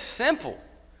very simple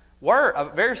word, a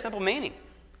very simple meaning.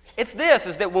 It's this,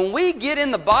 is that when we get in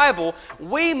the Bible,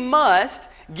 we must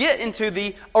get into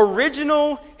the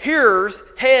original hearers'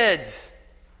 heads.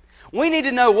 We need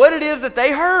to know what it is that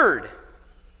they heard.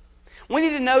 We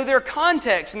need to know their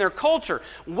context and their culture.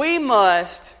 We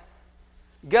must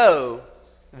go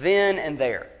then and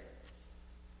there.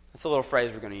 That's a little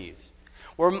phrase we're going to use.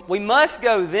 We must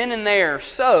go then and there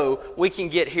so we can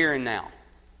get here and now.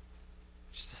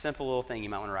 Just a simple little thing you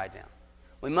might want to write down.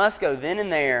 We must go then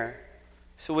and there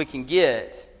so we can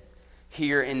get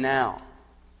here and now.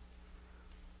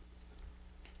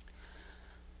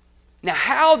 Now,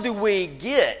 how do we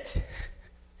get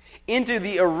into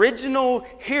the original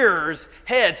hearers'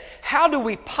 heads? How do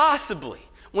we possibly,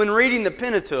 when reading the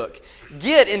Pentateuch,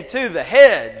 get into the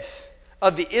heads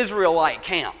of the Israelite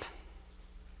camp?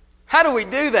 How do we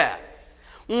do that?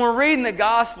 When we're reading the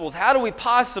Gospels, how do we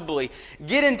possibly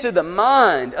get into the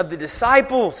mind of the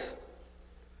disciples?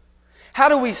 How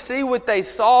do we see what they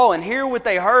saw and hear what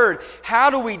they heard? How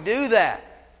do we do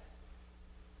that?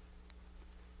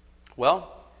 Well,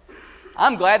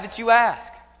 I'm glad that you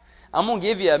asked. I'm going to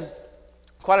give you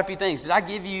quite a few things. Did I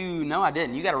give you? No, I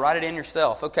didn't. You got to write it in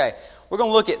yourself. Okay, we're going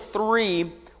to look at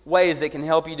 3 ways that can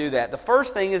help you do that. The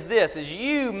first thing is this, is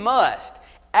you must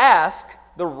ask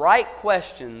the right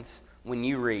questions when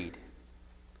you read.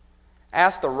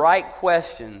 Ask the right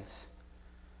questions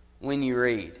when you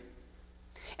read.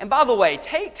 And by the way,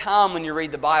 take time when you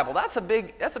read the Bible. That's a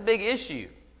big issue.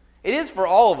 It is for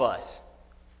all of us.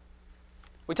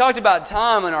 We talked about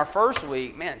time in our first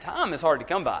week. Man, time is hard to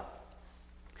come by.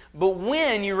 But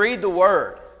when you read the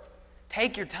Word,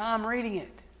 take your time reading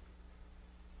it.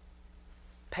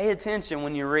 Pay attention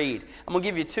when you read. I'm going to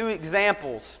give you 2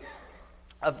 examples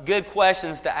of good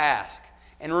questions to ask.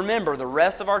 And remember, the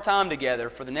rest of our time together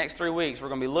for the next 3 weeks, we're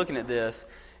going to be looking at this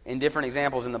in different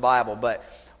examples in the Bible. But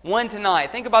one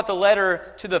tonight, think about the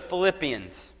letter to the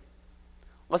Philippians.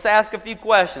 Let's ask a few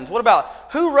questions. What about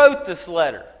who wrote this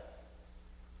letter?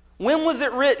 When was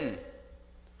it written?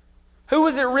 Who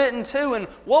was it written to, and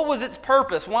what was its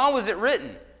purpose? Why was it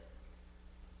written?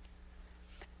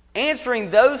 Answering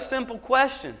those simple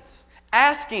questions,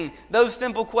 asking those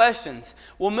simple questions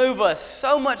will move us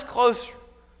so much closer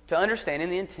to understanding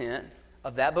the intent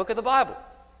of that book of the Bible.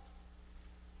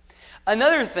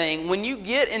 Another thing, when you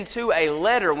get into a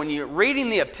letter, when you're reading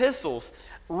the epistles,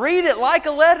 read it like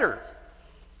a letter.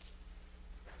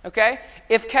 Okay?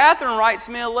 If Catherine writes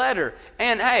me a letter,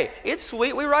 and hey, it's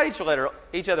sweet, we write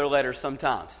each other letters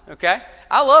sometimes. Okay?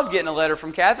 I love getting a letter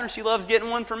from Catherine. She loves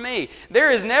getting one from me. There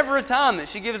is never a time that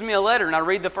she gives me a letter and I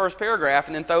read the first paragraph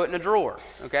and then throw it in a drawer.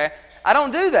 Okay? I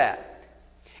don't do that.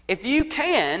 If you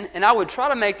can, and I would try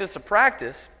to make this a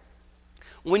practice,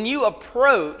 when you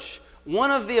approach one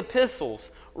of the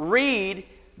epistles, read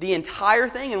the entire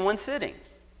thing in one sitting.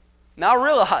 Now I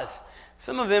realize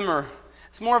some of them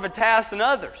it's more of a task than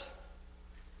others.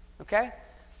 Okay?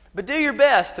 But do your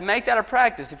best to make that a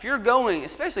practice. If you're going,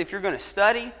 especially if you're going to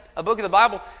study a book of the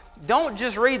Bible, don't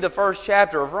just read the first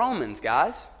chapter of Romans,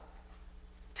 guys.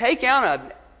 Take out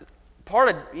a part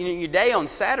of your day on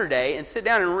Saturday and sit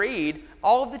down and read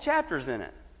all of the chapters in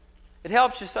it. It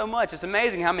helps you so much. It's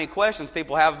amazing how many questions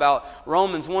people have about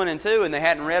Romans 1 and 2 and they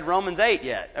hadn't read Romans 8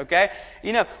 yet, okay?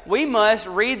 We must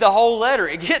read the whole letter.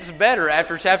 It gets better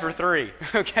after chapter 3,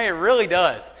 okay? It really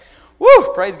does.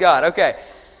 Woo! Praise God. Okay.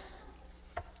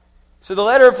 So the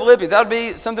letter of Philippians, that would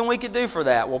be something we could do for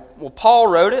that. Well,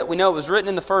 Paul wrote it. We know it was written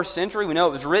in the first century. We know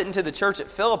it was written to the church at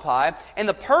Philippi. And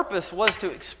the purpose was to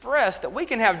express that we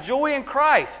can have joy in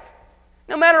Christ.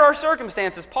 No matter our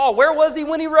circumstances. Paul, where was he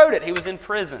when he wrote it? He was in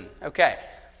prison. Okay.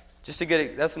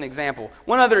 That's an example.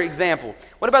 One other example.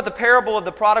 What about the parable of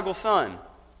the prodigal son?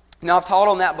 Now, I've taught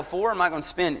on that before. I'm not going to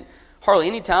spend hardly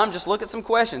any time. Just look at some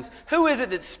questions. Who is it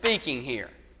that's speaking here?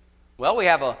 Well, we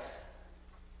have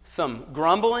some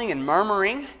grumbling and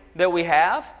murmuring that we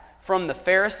have from the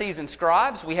Pharisees and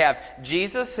scribes. We have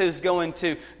Jesus who's going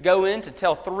to go in to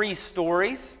tell 3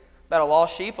 stories about a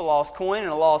lost sheep, a lost coin,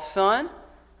 and a lost son.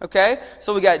 Okay?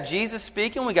 So we got Jesus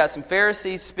speaking. We got some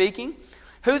Pharisees speaking.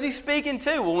 Who's he speaking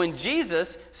to? Well, when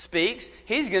Jesus speaks,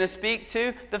 he's going to speak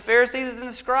to the Pharisees and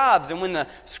the scribes. And when the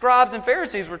scribes and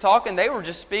Pharisees were talking, they were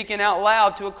just speaking out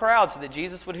loud to a crowd so that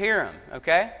Jesus would hear them.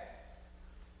 Okay?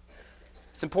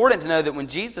 It's important to know that when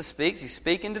Jesus speaks, he's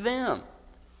speaking to them.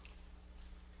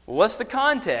 Well, what's the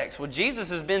context? Well, Jesus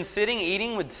has been sitting,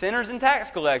 eating with sinners and tax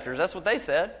collectors. That's what they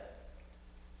said.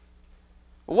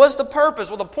 Well, what's the purpose?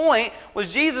 Well, the point was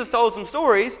Jesus told some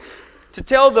stories to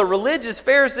tell the religious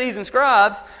Pharisees and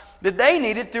scribes that they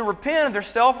needed to repent of their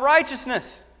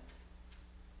self-righteousness.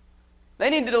 They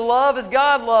needed to love as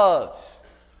God loves.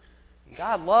 And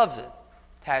God loves it,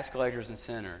 tax collectors and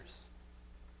sinners,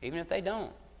 even if they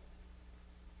don't.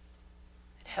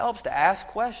 It helps to ask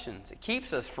questions. It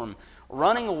keeps us from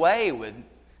running away with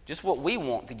just what we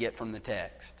want to get from the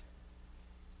text.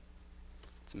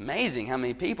 It's amazing how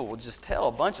many people will just tell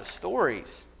a bunch of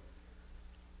stories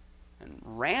and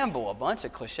ramble a bunch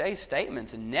of cliche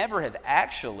statements and never have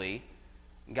actually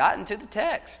gotten to the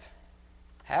text.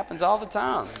 Happens all the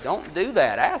time. Don't do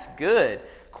that. Ask good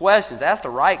questions. Ask the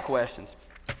right questions.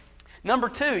 Number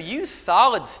 2, use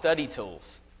solid study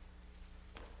tools.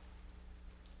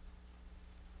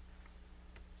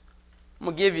 I'm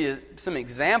going to give you some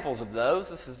examples of those.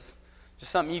 This is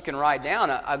just something you can write down.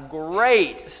 A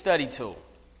great study tool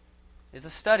is a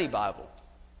study Bible.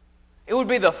 It would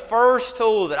be the first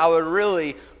tool that I would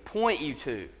really point you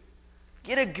to.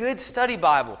 Get a good study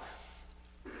Bible.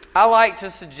 I like to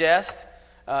suggest,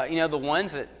 the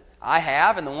ones that I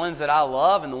have and the ones that I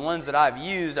love and the ones that I've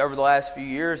used over the last few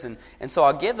years. And so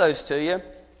I'll give those to you.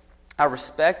 I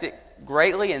respect it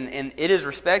greatly, and it is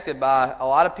respected by a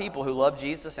lot of people who love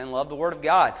Jesus and love the Word of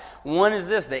God. One is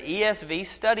this, the ESV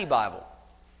Study Bible.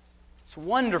 It's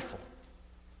wonderful.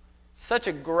 Such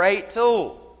a great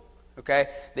tool. Okay,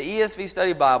 the ESV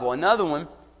Study Bible. Another one,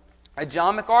 a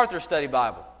John MacArthur Study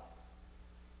Bible.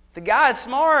 The guy is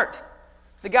smart.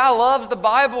 The guy loves the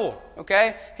Bible.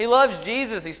 Okay, he loves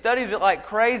Jesus. He studies it like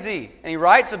crazy, and he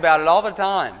writes about it all the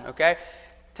time. Okay,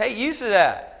 take use of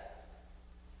that.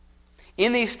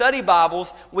 In these study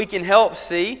Bibles, we can help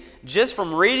see, just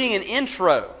from reading an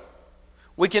intro,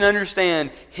 we can understand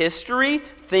history,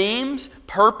 themes,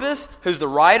 purpose, who's the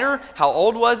writer, how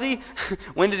old was he,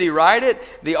 when did he write it,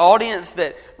 the audience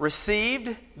that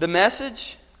received the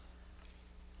message.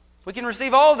 We can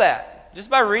receive all that just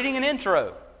by reading an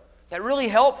intro. That really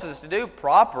helps us to do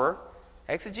proper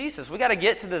exegesis. We got to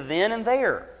get to the then and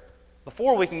there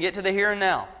before we can get to the here and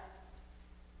now.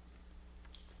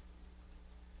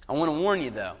 I want to warn you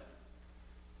though.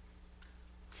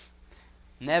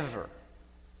 Never,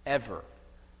 ever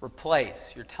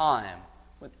replace your time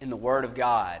in the Word of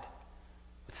God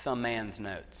with some man's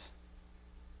notes.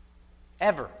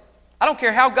 Ever. I don't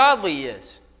care how godly he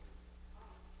is.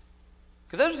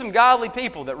 Because those are some godly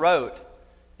people that wrote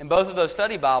in both of those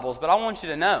study Bibles, but I want you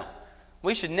to know,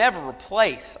 we should never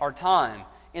replace our time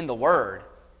in the Word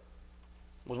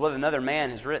with what another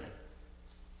man has written.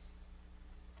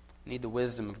 We need the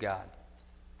wisdom of God.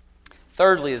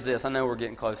 Thirdly is this, I know we're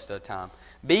getting close to time.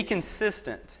 Be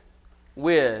consistent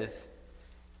with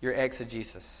your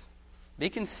exegesis. Be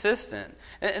consistent.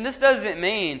 And this doesn't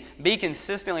mean be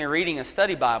consistently reading a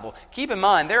study Bible. Keep in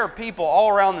mind, there are people all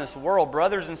around this world,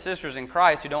 brothers and sisters in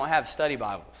Christ, who don't have study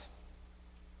Bibles.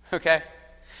 Okay?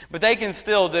 But they can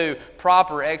still do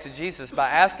proper exegesis by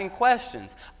asking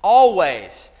questions.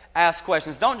 Always ask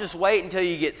questions. Don't just wait until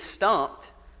you get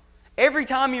stumped. Every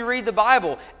time you read the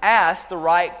Bible, ask the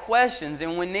right questions.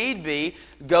 And when need be,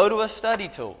 go to a study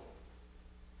tool.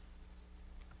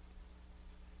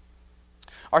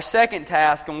 Our second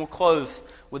task, and we'll close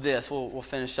with this, we'll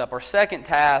finish up. Our second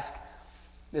task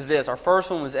is this. Our first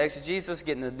one was exegesis,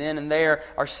 getting the then and there.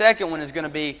 Our second one is going to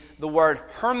be the word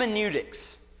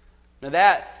hermeneutics. Now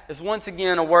that is once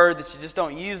again a word that you just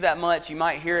don't use that much. You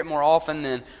might hear it more often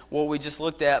than what we just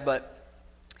looked at, but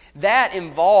that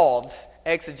involves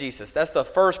exegesis. That's the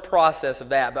first process of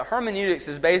that. But hermeneutics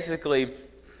is basically,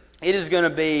 it is going to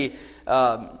be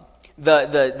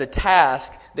the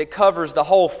task that covers the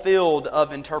whole field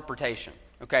of interpretation.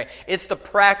 Okay? It's the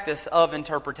practice of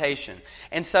interpretation.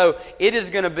 And so it is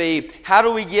going to be, how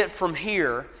do we get from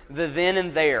here, the then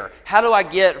and there? How do I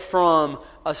get from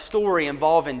a story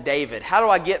involving David? How do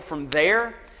I get from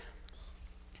there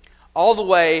all the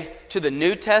way to the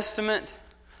New Testament,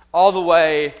 all the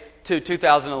way to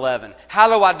 2011? How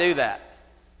do I do that?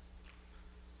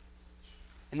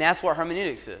 And that's what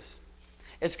hermeneutics is.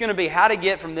 It's going to be how to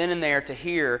get from then and there to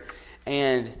here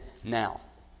and now.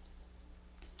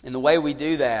 And the way we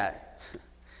do that,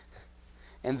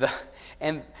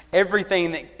 and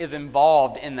everything that is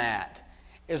involved in that,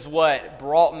 is what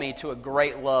brought me to a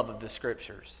great love of the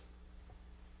Scriptures.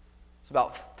 It's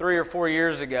about 3 or 4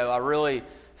 years ago, I really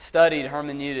studied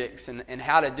hermeneutics and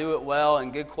how to do it well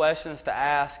and good questions to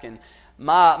ask. And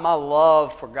my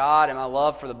love for God and my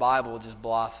love for the Bible just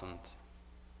blossomed.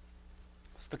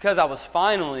 It's because I was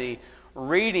finally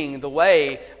reading the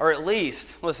way, or at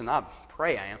least, listen, I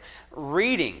pray I am,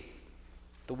 reading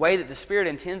the way that the Spirit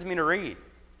intends me to read.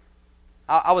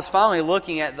 I was finally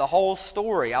looking at the whole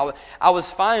story. I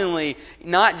was finally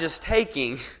not just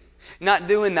not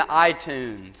doing the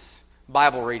iTunes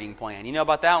Bible reading plan. You know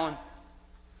about that one?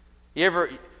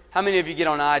 How many of you get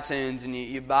on iTunes and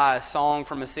you buy a song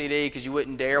from a CD because you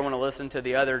wouldn't dare want to listen to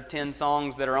the other 10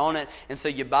 songs that are on it, and so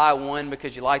you buy one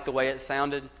because you like the way it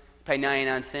sounded, pay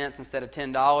 99 cents instead of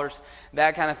 $10,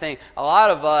 that kind of thing. A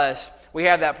lot of us, we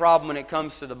have that problem when it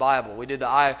comes to the Bible. We do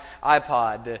the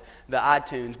iPod, the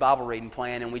iTunes Bible reading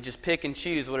plan, and we just pick and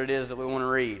choose what it is that we want to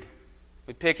read.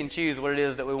 We pick and choose what it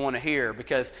is that we want to hear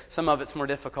because some of it's more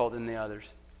difficult than the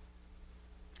others.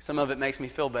 Some of it makes me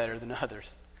feel better than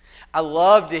others. I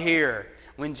love to hear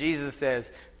when Jesus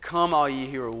says, "Come all ye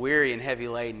who are weary and heavy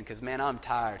laden," because, man, I'm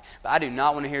tired. But I do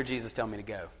not want to hear Jesus tell me to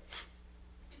go.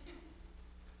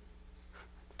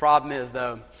 The problem is,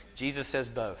 though, Jesus says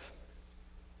both.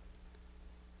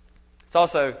 It's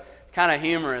also kind of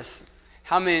humorous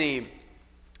how many,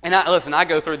 and I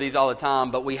go through these all the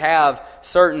time, but we have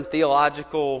certain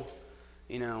theological,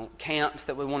 camps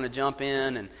that we want to jump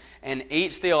in, and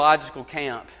each theological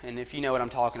camp, and if you know what I'm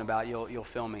talking about, you'll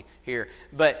feel me here.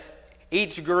 But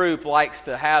each group likes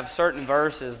to have certain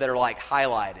verses that are like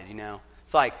highlighted,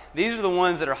 It's like, these are the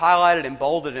ones that are highlighted and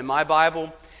bolded in my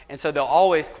Bible, and so they'll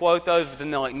always quote those, but then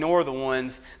they'll ignore the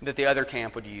ones that the other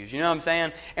camp would use. You know what I'm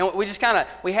saying? And we just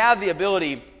we have the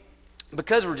ability,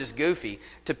 because we're just goofy,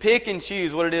 to pick and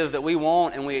choose what it is that we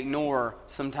want, and we ignore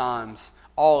sometimes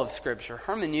all of Scripture.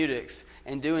 Hermeneutics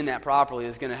and doing that properly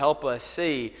is going to help us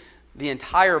see the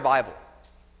entire Bible.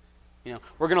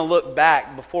 We're going to look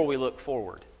back before we look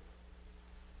forward.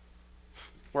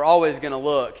 We're always going to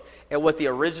look at what the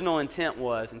original intent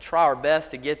was and try our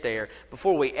best to get there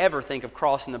before we ever think of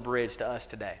crossing the bridge to us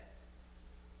today.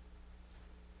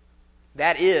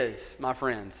 That is, my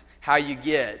friends, how you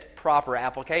get proper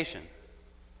application.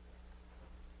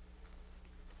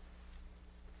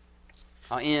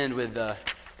 I'll end with the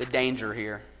danger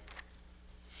here.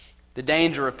 The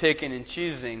danger of picking and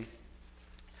choosing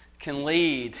can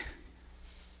lead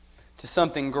to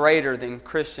something greater than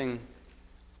Christian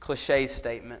cliche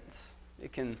statements.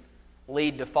 It can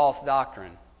lead to false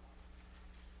doctrine.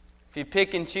 If you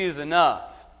pick and choose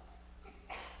enough,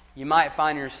 you might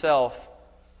find yourself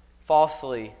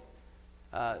falsely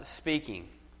speaking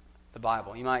the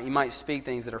Bible. You might speak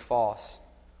things that are false.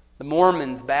 The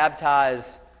Mormons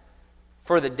baptize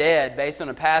for the dead based on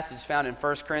a passage found in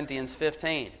 1 Corinthians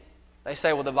 15. They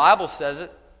say, well, the Bible says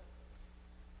it.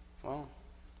 Well,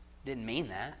 didn't mean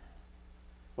that.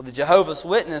 Well, the Jehovah's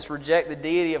Witnesses reject the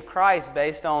deity of Christ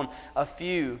based on a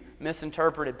few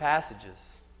misinterpreted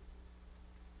passages.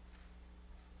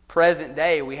 Present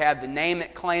day, we have the name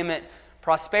it, claim it,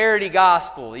 prosperity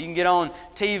gospel. You can get on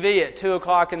TV at 2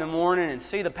 o'clock in the morning and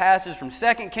see the passage from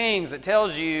 2 Kings that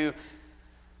tells you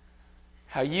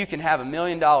how you can have $1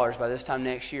 million by this time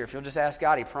next year. If you'll just ask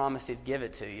God, He promised He'd give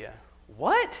it to you.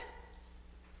 What?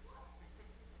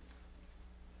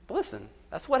 Listen,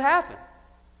 that's what happened.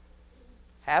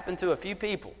 Happened to a few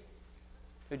people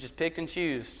who just picked and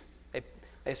chose.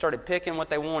 They started picking what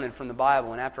they wanted from the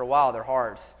Bible, and after a while, their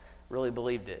hearts really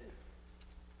believed it.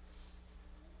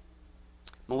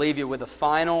 I'm going to leave you with a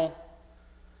final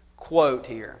quote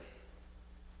here,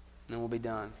 and then we'll be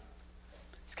done.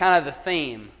 It's kind of the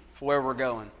theme for where we're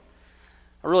going.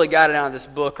 I really got it out of this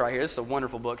book right here. This is a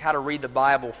wonderful book, How to Read the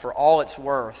Bible for All It's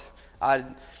Worth. I'd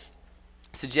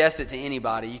suggest it to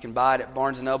anybody. You can buy it at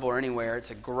Barnes & Noble or anywhere. It's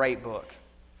a great book.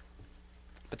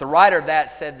 But the writer of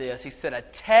that said this. He said, a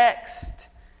text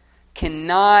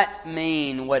cannot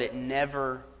mean what it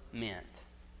never meant.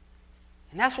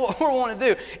 And that's what we want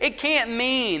to do. It can't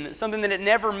mean something that it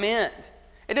never meant.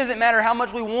 It doesn't matter how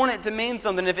much we want it to mean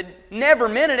something. If it never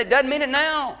meant it, it doesn't mean it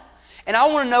now. And I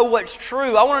want to know what's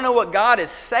true. I want to know what God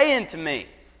is saying to me.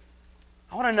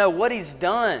 I want to know what He's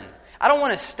done. I don't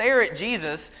want to stare at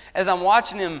Jesus as I'm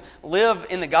watching Him live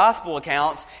in the gospel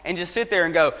accounts and just sit there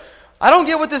and go, I don't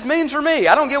get what this means for me.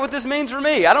 I don't get what this means for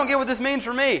me. I don't get what this means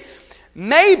for me.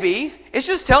 Maybe it's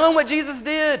just telling what Jesus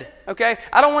did. Okay,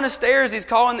 I don't want to stare as he's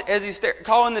calling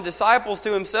the disciples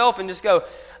to himself and just go,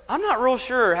 I'm not real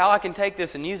sure how I can take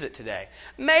this and use it today.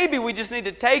 Maybe we just need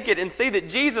to take it and see that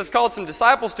Jesus called some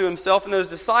disciples to himself, and those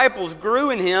disciples grew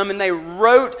in him, and they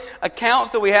wrote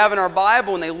accounts that we have in our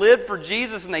Bible, and they lived for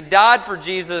Jesus, and they died for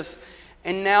Jesus,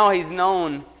 and now he's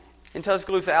known in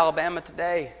Tuscaloosa, Alabama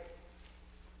today.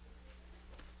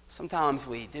 Sometimes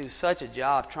we do such a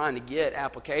job trying to get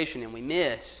application, and we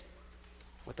miss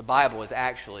what the Bible is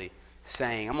actually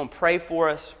saying. I'm going to pray for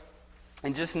us,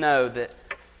 and just know that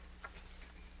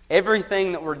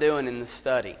everything that we're doing in this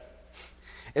study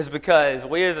is because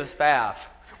we as a staff,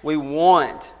 we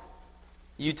want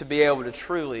you to be able to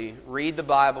truly read the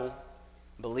Bible,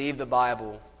 believe the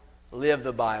Bible, live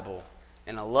the Bible,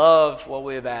 and I love what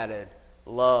we have added,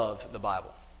 love the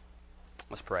Bible.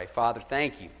 Let's pray. Father,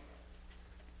 thank you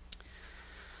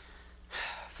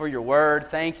for your word.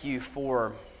 Thank you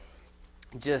for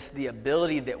just the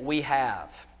ability that we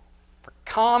have for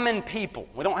common people.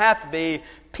 We don't have to be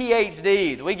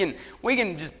PhDs. We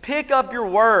can just pick up your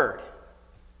word.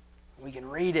 We can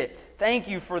read it. Thank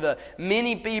you for the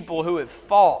many people who have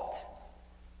fought,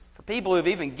 for people who have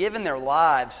even given their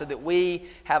lives so that we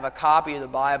have a copy of the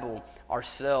Bible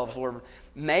ourselves. Lord,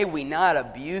 may we not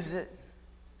abuse it.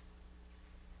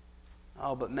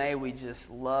 Oh, but may we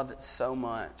just love it so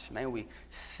much. May we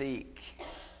seek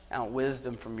out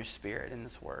wisdom from your Spirit in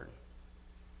this word.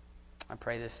 I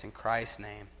pray this in Christ's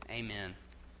name. Amen.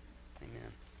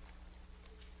 Amen.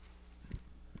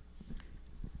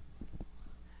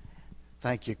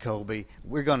 Thank you, Colby.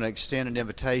 We're going to extend an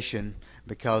invitation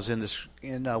because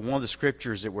in one of the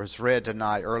scriptures that was read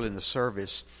tonight early in the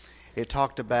service, it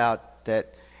talked about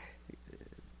that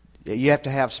you have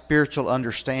to have spiritual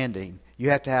understanding. You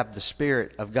have to have the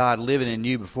Spirit of God living in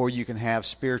you before you can have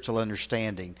spiritual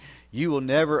understanding. You will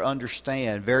never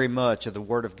understand very much of the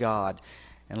Word of God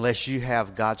unless you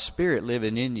have God's Spirit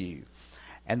living in you.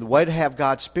 And the way to have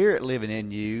God's Spirit living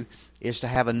in you is to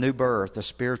have a new birth, a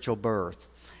spiritual birth.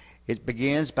 It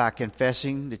begins by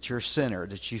confessing that you're a sinner,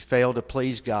 that you fail to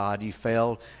please God, you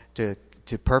fail to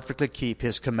perfectly keep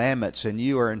His commandments, and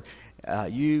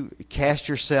you cast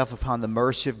yourself upon the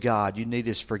mercy of God. You need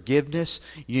His forgiveness.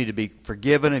 You need to be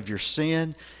forgiven of your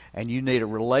sin, and you need a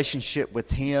relationship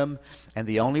with Him. And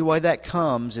the only way that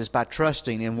comes is by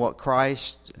trusting in what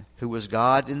Christ, who was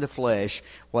God in the flesh,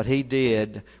 what He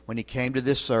did when He came to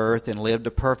this earth and lived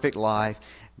a perfect life,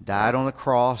 died on a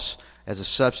cross as a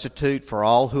substitute for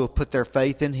all who have put their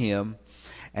faith in Him.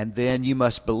 And then you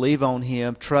must believe on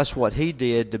Him, trust what He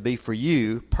did to be for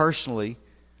you personally,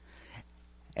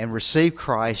 and receive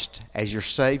Christ as your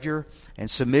Savior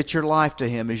and submit your life to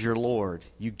Him as your Lord.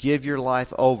 You give your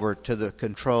life over to the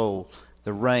control,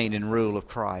 the reign and rule of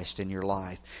Christ in your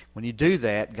life. When you do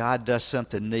that, God does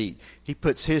something neat. He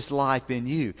puts His life in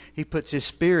you. He puts His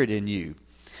Spirit in you.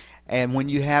 And when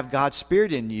you have God's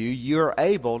Spirit in you, you're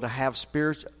able to have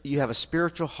you have a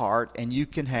spiritual heart, and you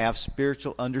can have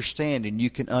spiritual understanding. You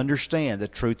can understand the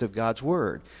truth of God's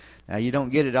Word. Now, you don't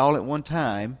get it all at one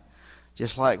time.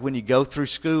 Just like when you go through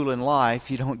school in life,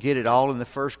 you don't get it all in the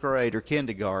first grade or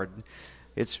kindergarten.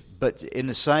 But in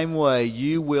the same way,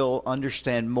 you will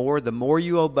understand more. The more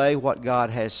you obey what God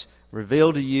has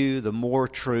revealed to you, the more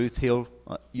truth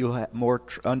you'll have more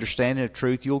understanding of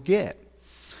truth you'll get.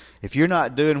 If you're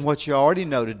not doing what you already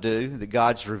know to do, that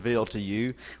God's revealed to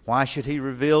you, why should He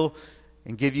reveal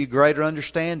and give you greater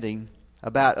understanding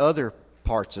about other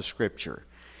parts of Scripture?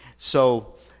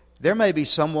 So there may be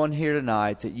someone here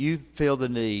tonight that you feel the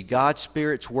need. God's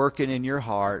Spirit's working in your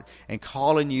heart and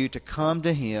calling you to come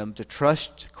to Him, to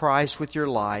trust Christ with your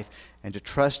life, and to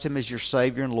trust Him as your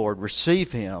Savior and Lord.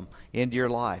 Receive Him into your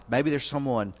life. Maybe there's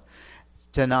someone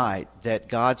tonight that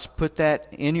God's put that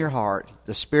in your heart,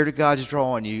 the Spirit of God's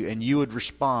drawing you, and you would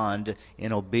respond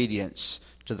in obedience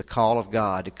to the call of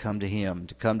God to come to Him,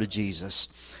 to come to Jesus.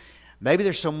 Maybe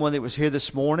there's someone that was here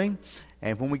this morning,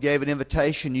 and when we gave an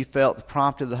invitation, you felt the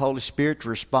prompt of the Holy Spirit to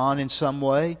respond in some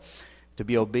way, to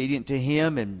be obedient to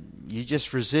Him, and you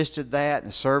just resisted that, and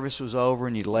the service was over,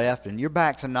 and you left, and you're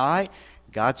back tonight.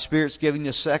 God's Spirit's giving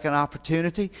you a second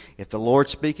opportunity. If the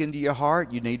Lord's speaking to your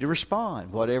heart, you need to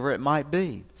respond, whatever it might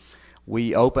be.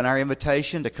 We open our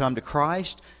invitation to come to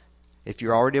Christ. If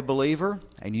you're already a believer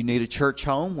and you need a church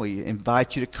home, we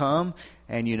invite you to come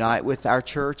and unite with our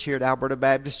church here at Alberta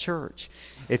Baptist Church.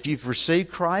 If you've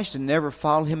received Christ and never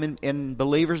followed Him in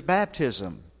believer's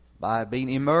baptism by being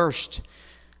immersed,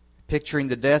 picturing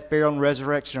the death, burial, and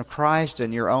resurrection of Christ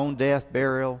and your own death,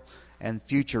 burial, and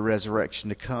future resurrection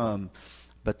to come,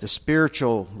 but the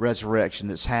spiritual resurrection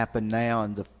that's happened now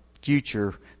and the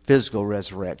future physical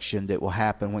resurrection that will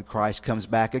happen when Christ comes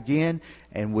back again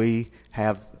and we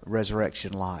have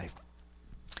resurrection life.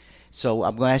 So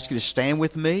I'm going to ask you to stand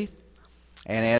with me, and as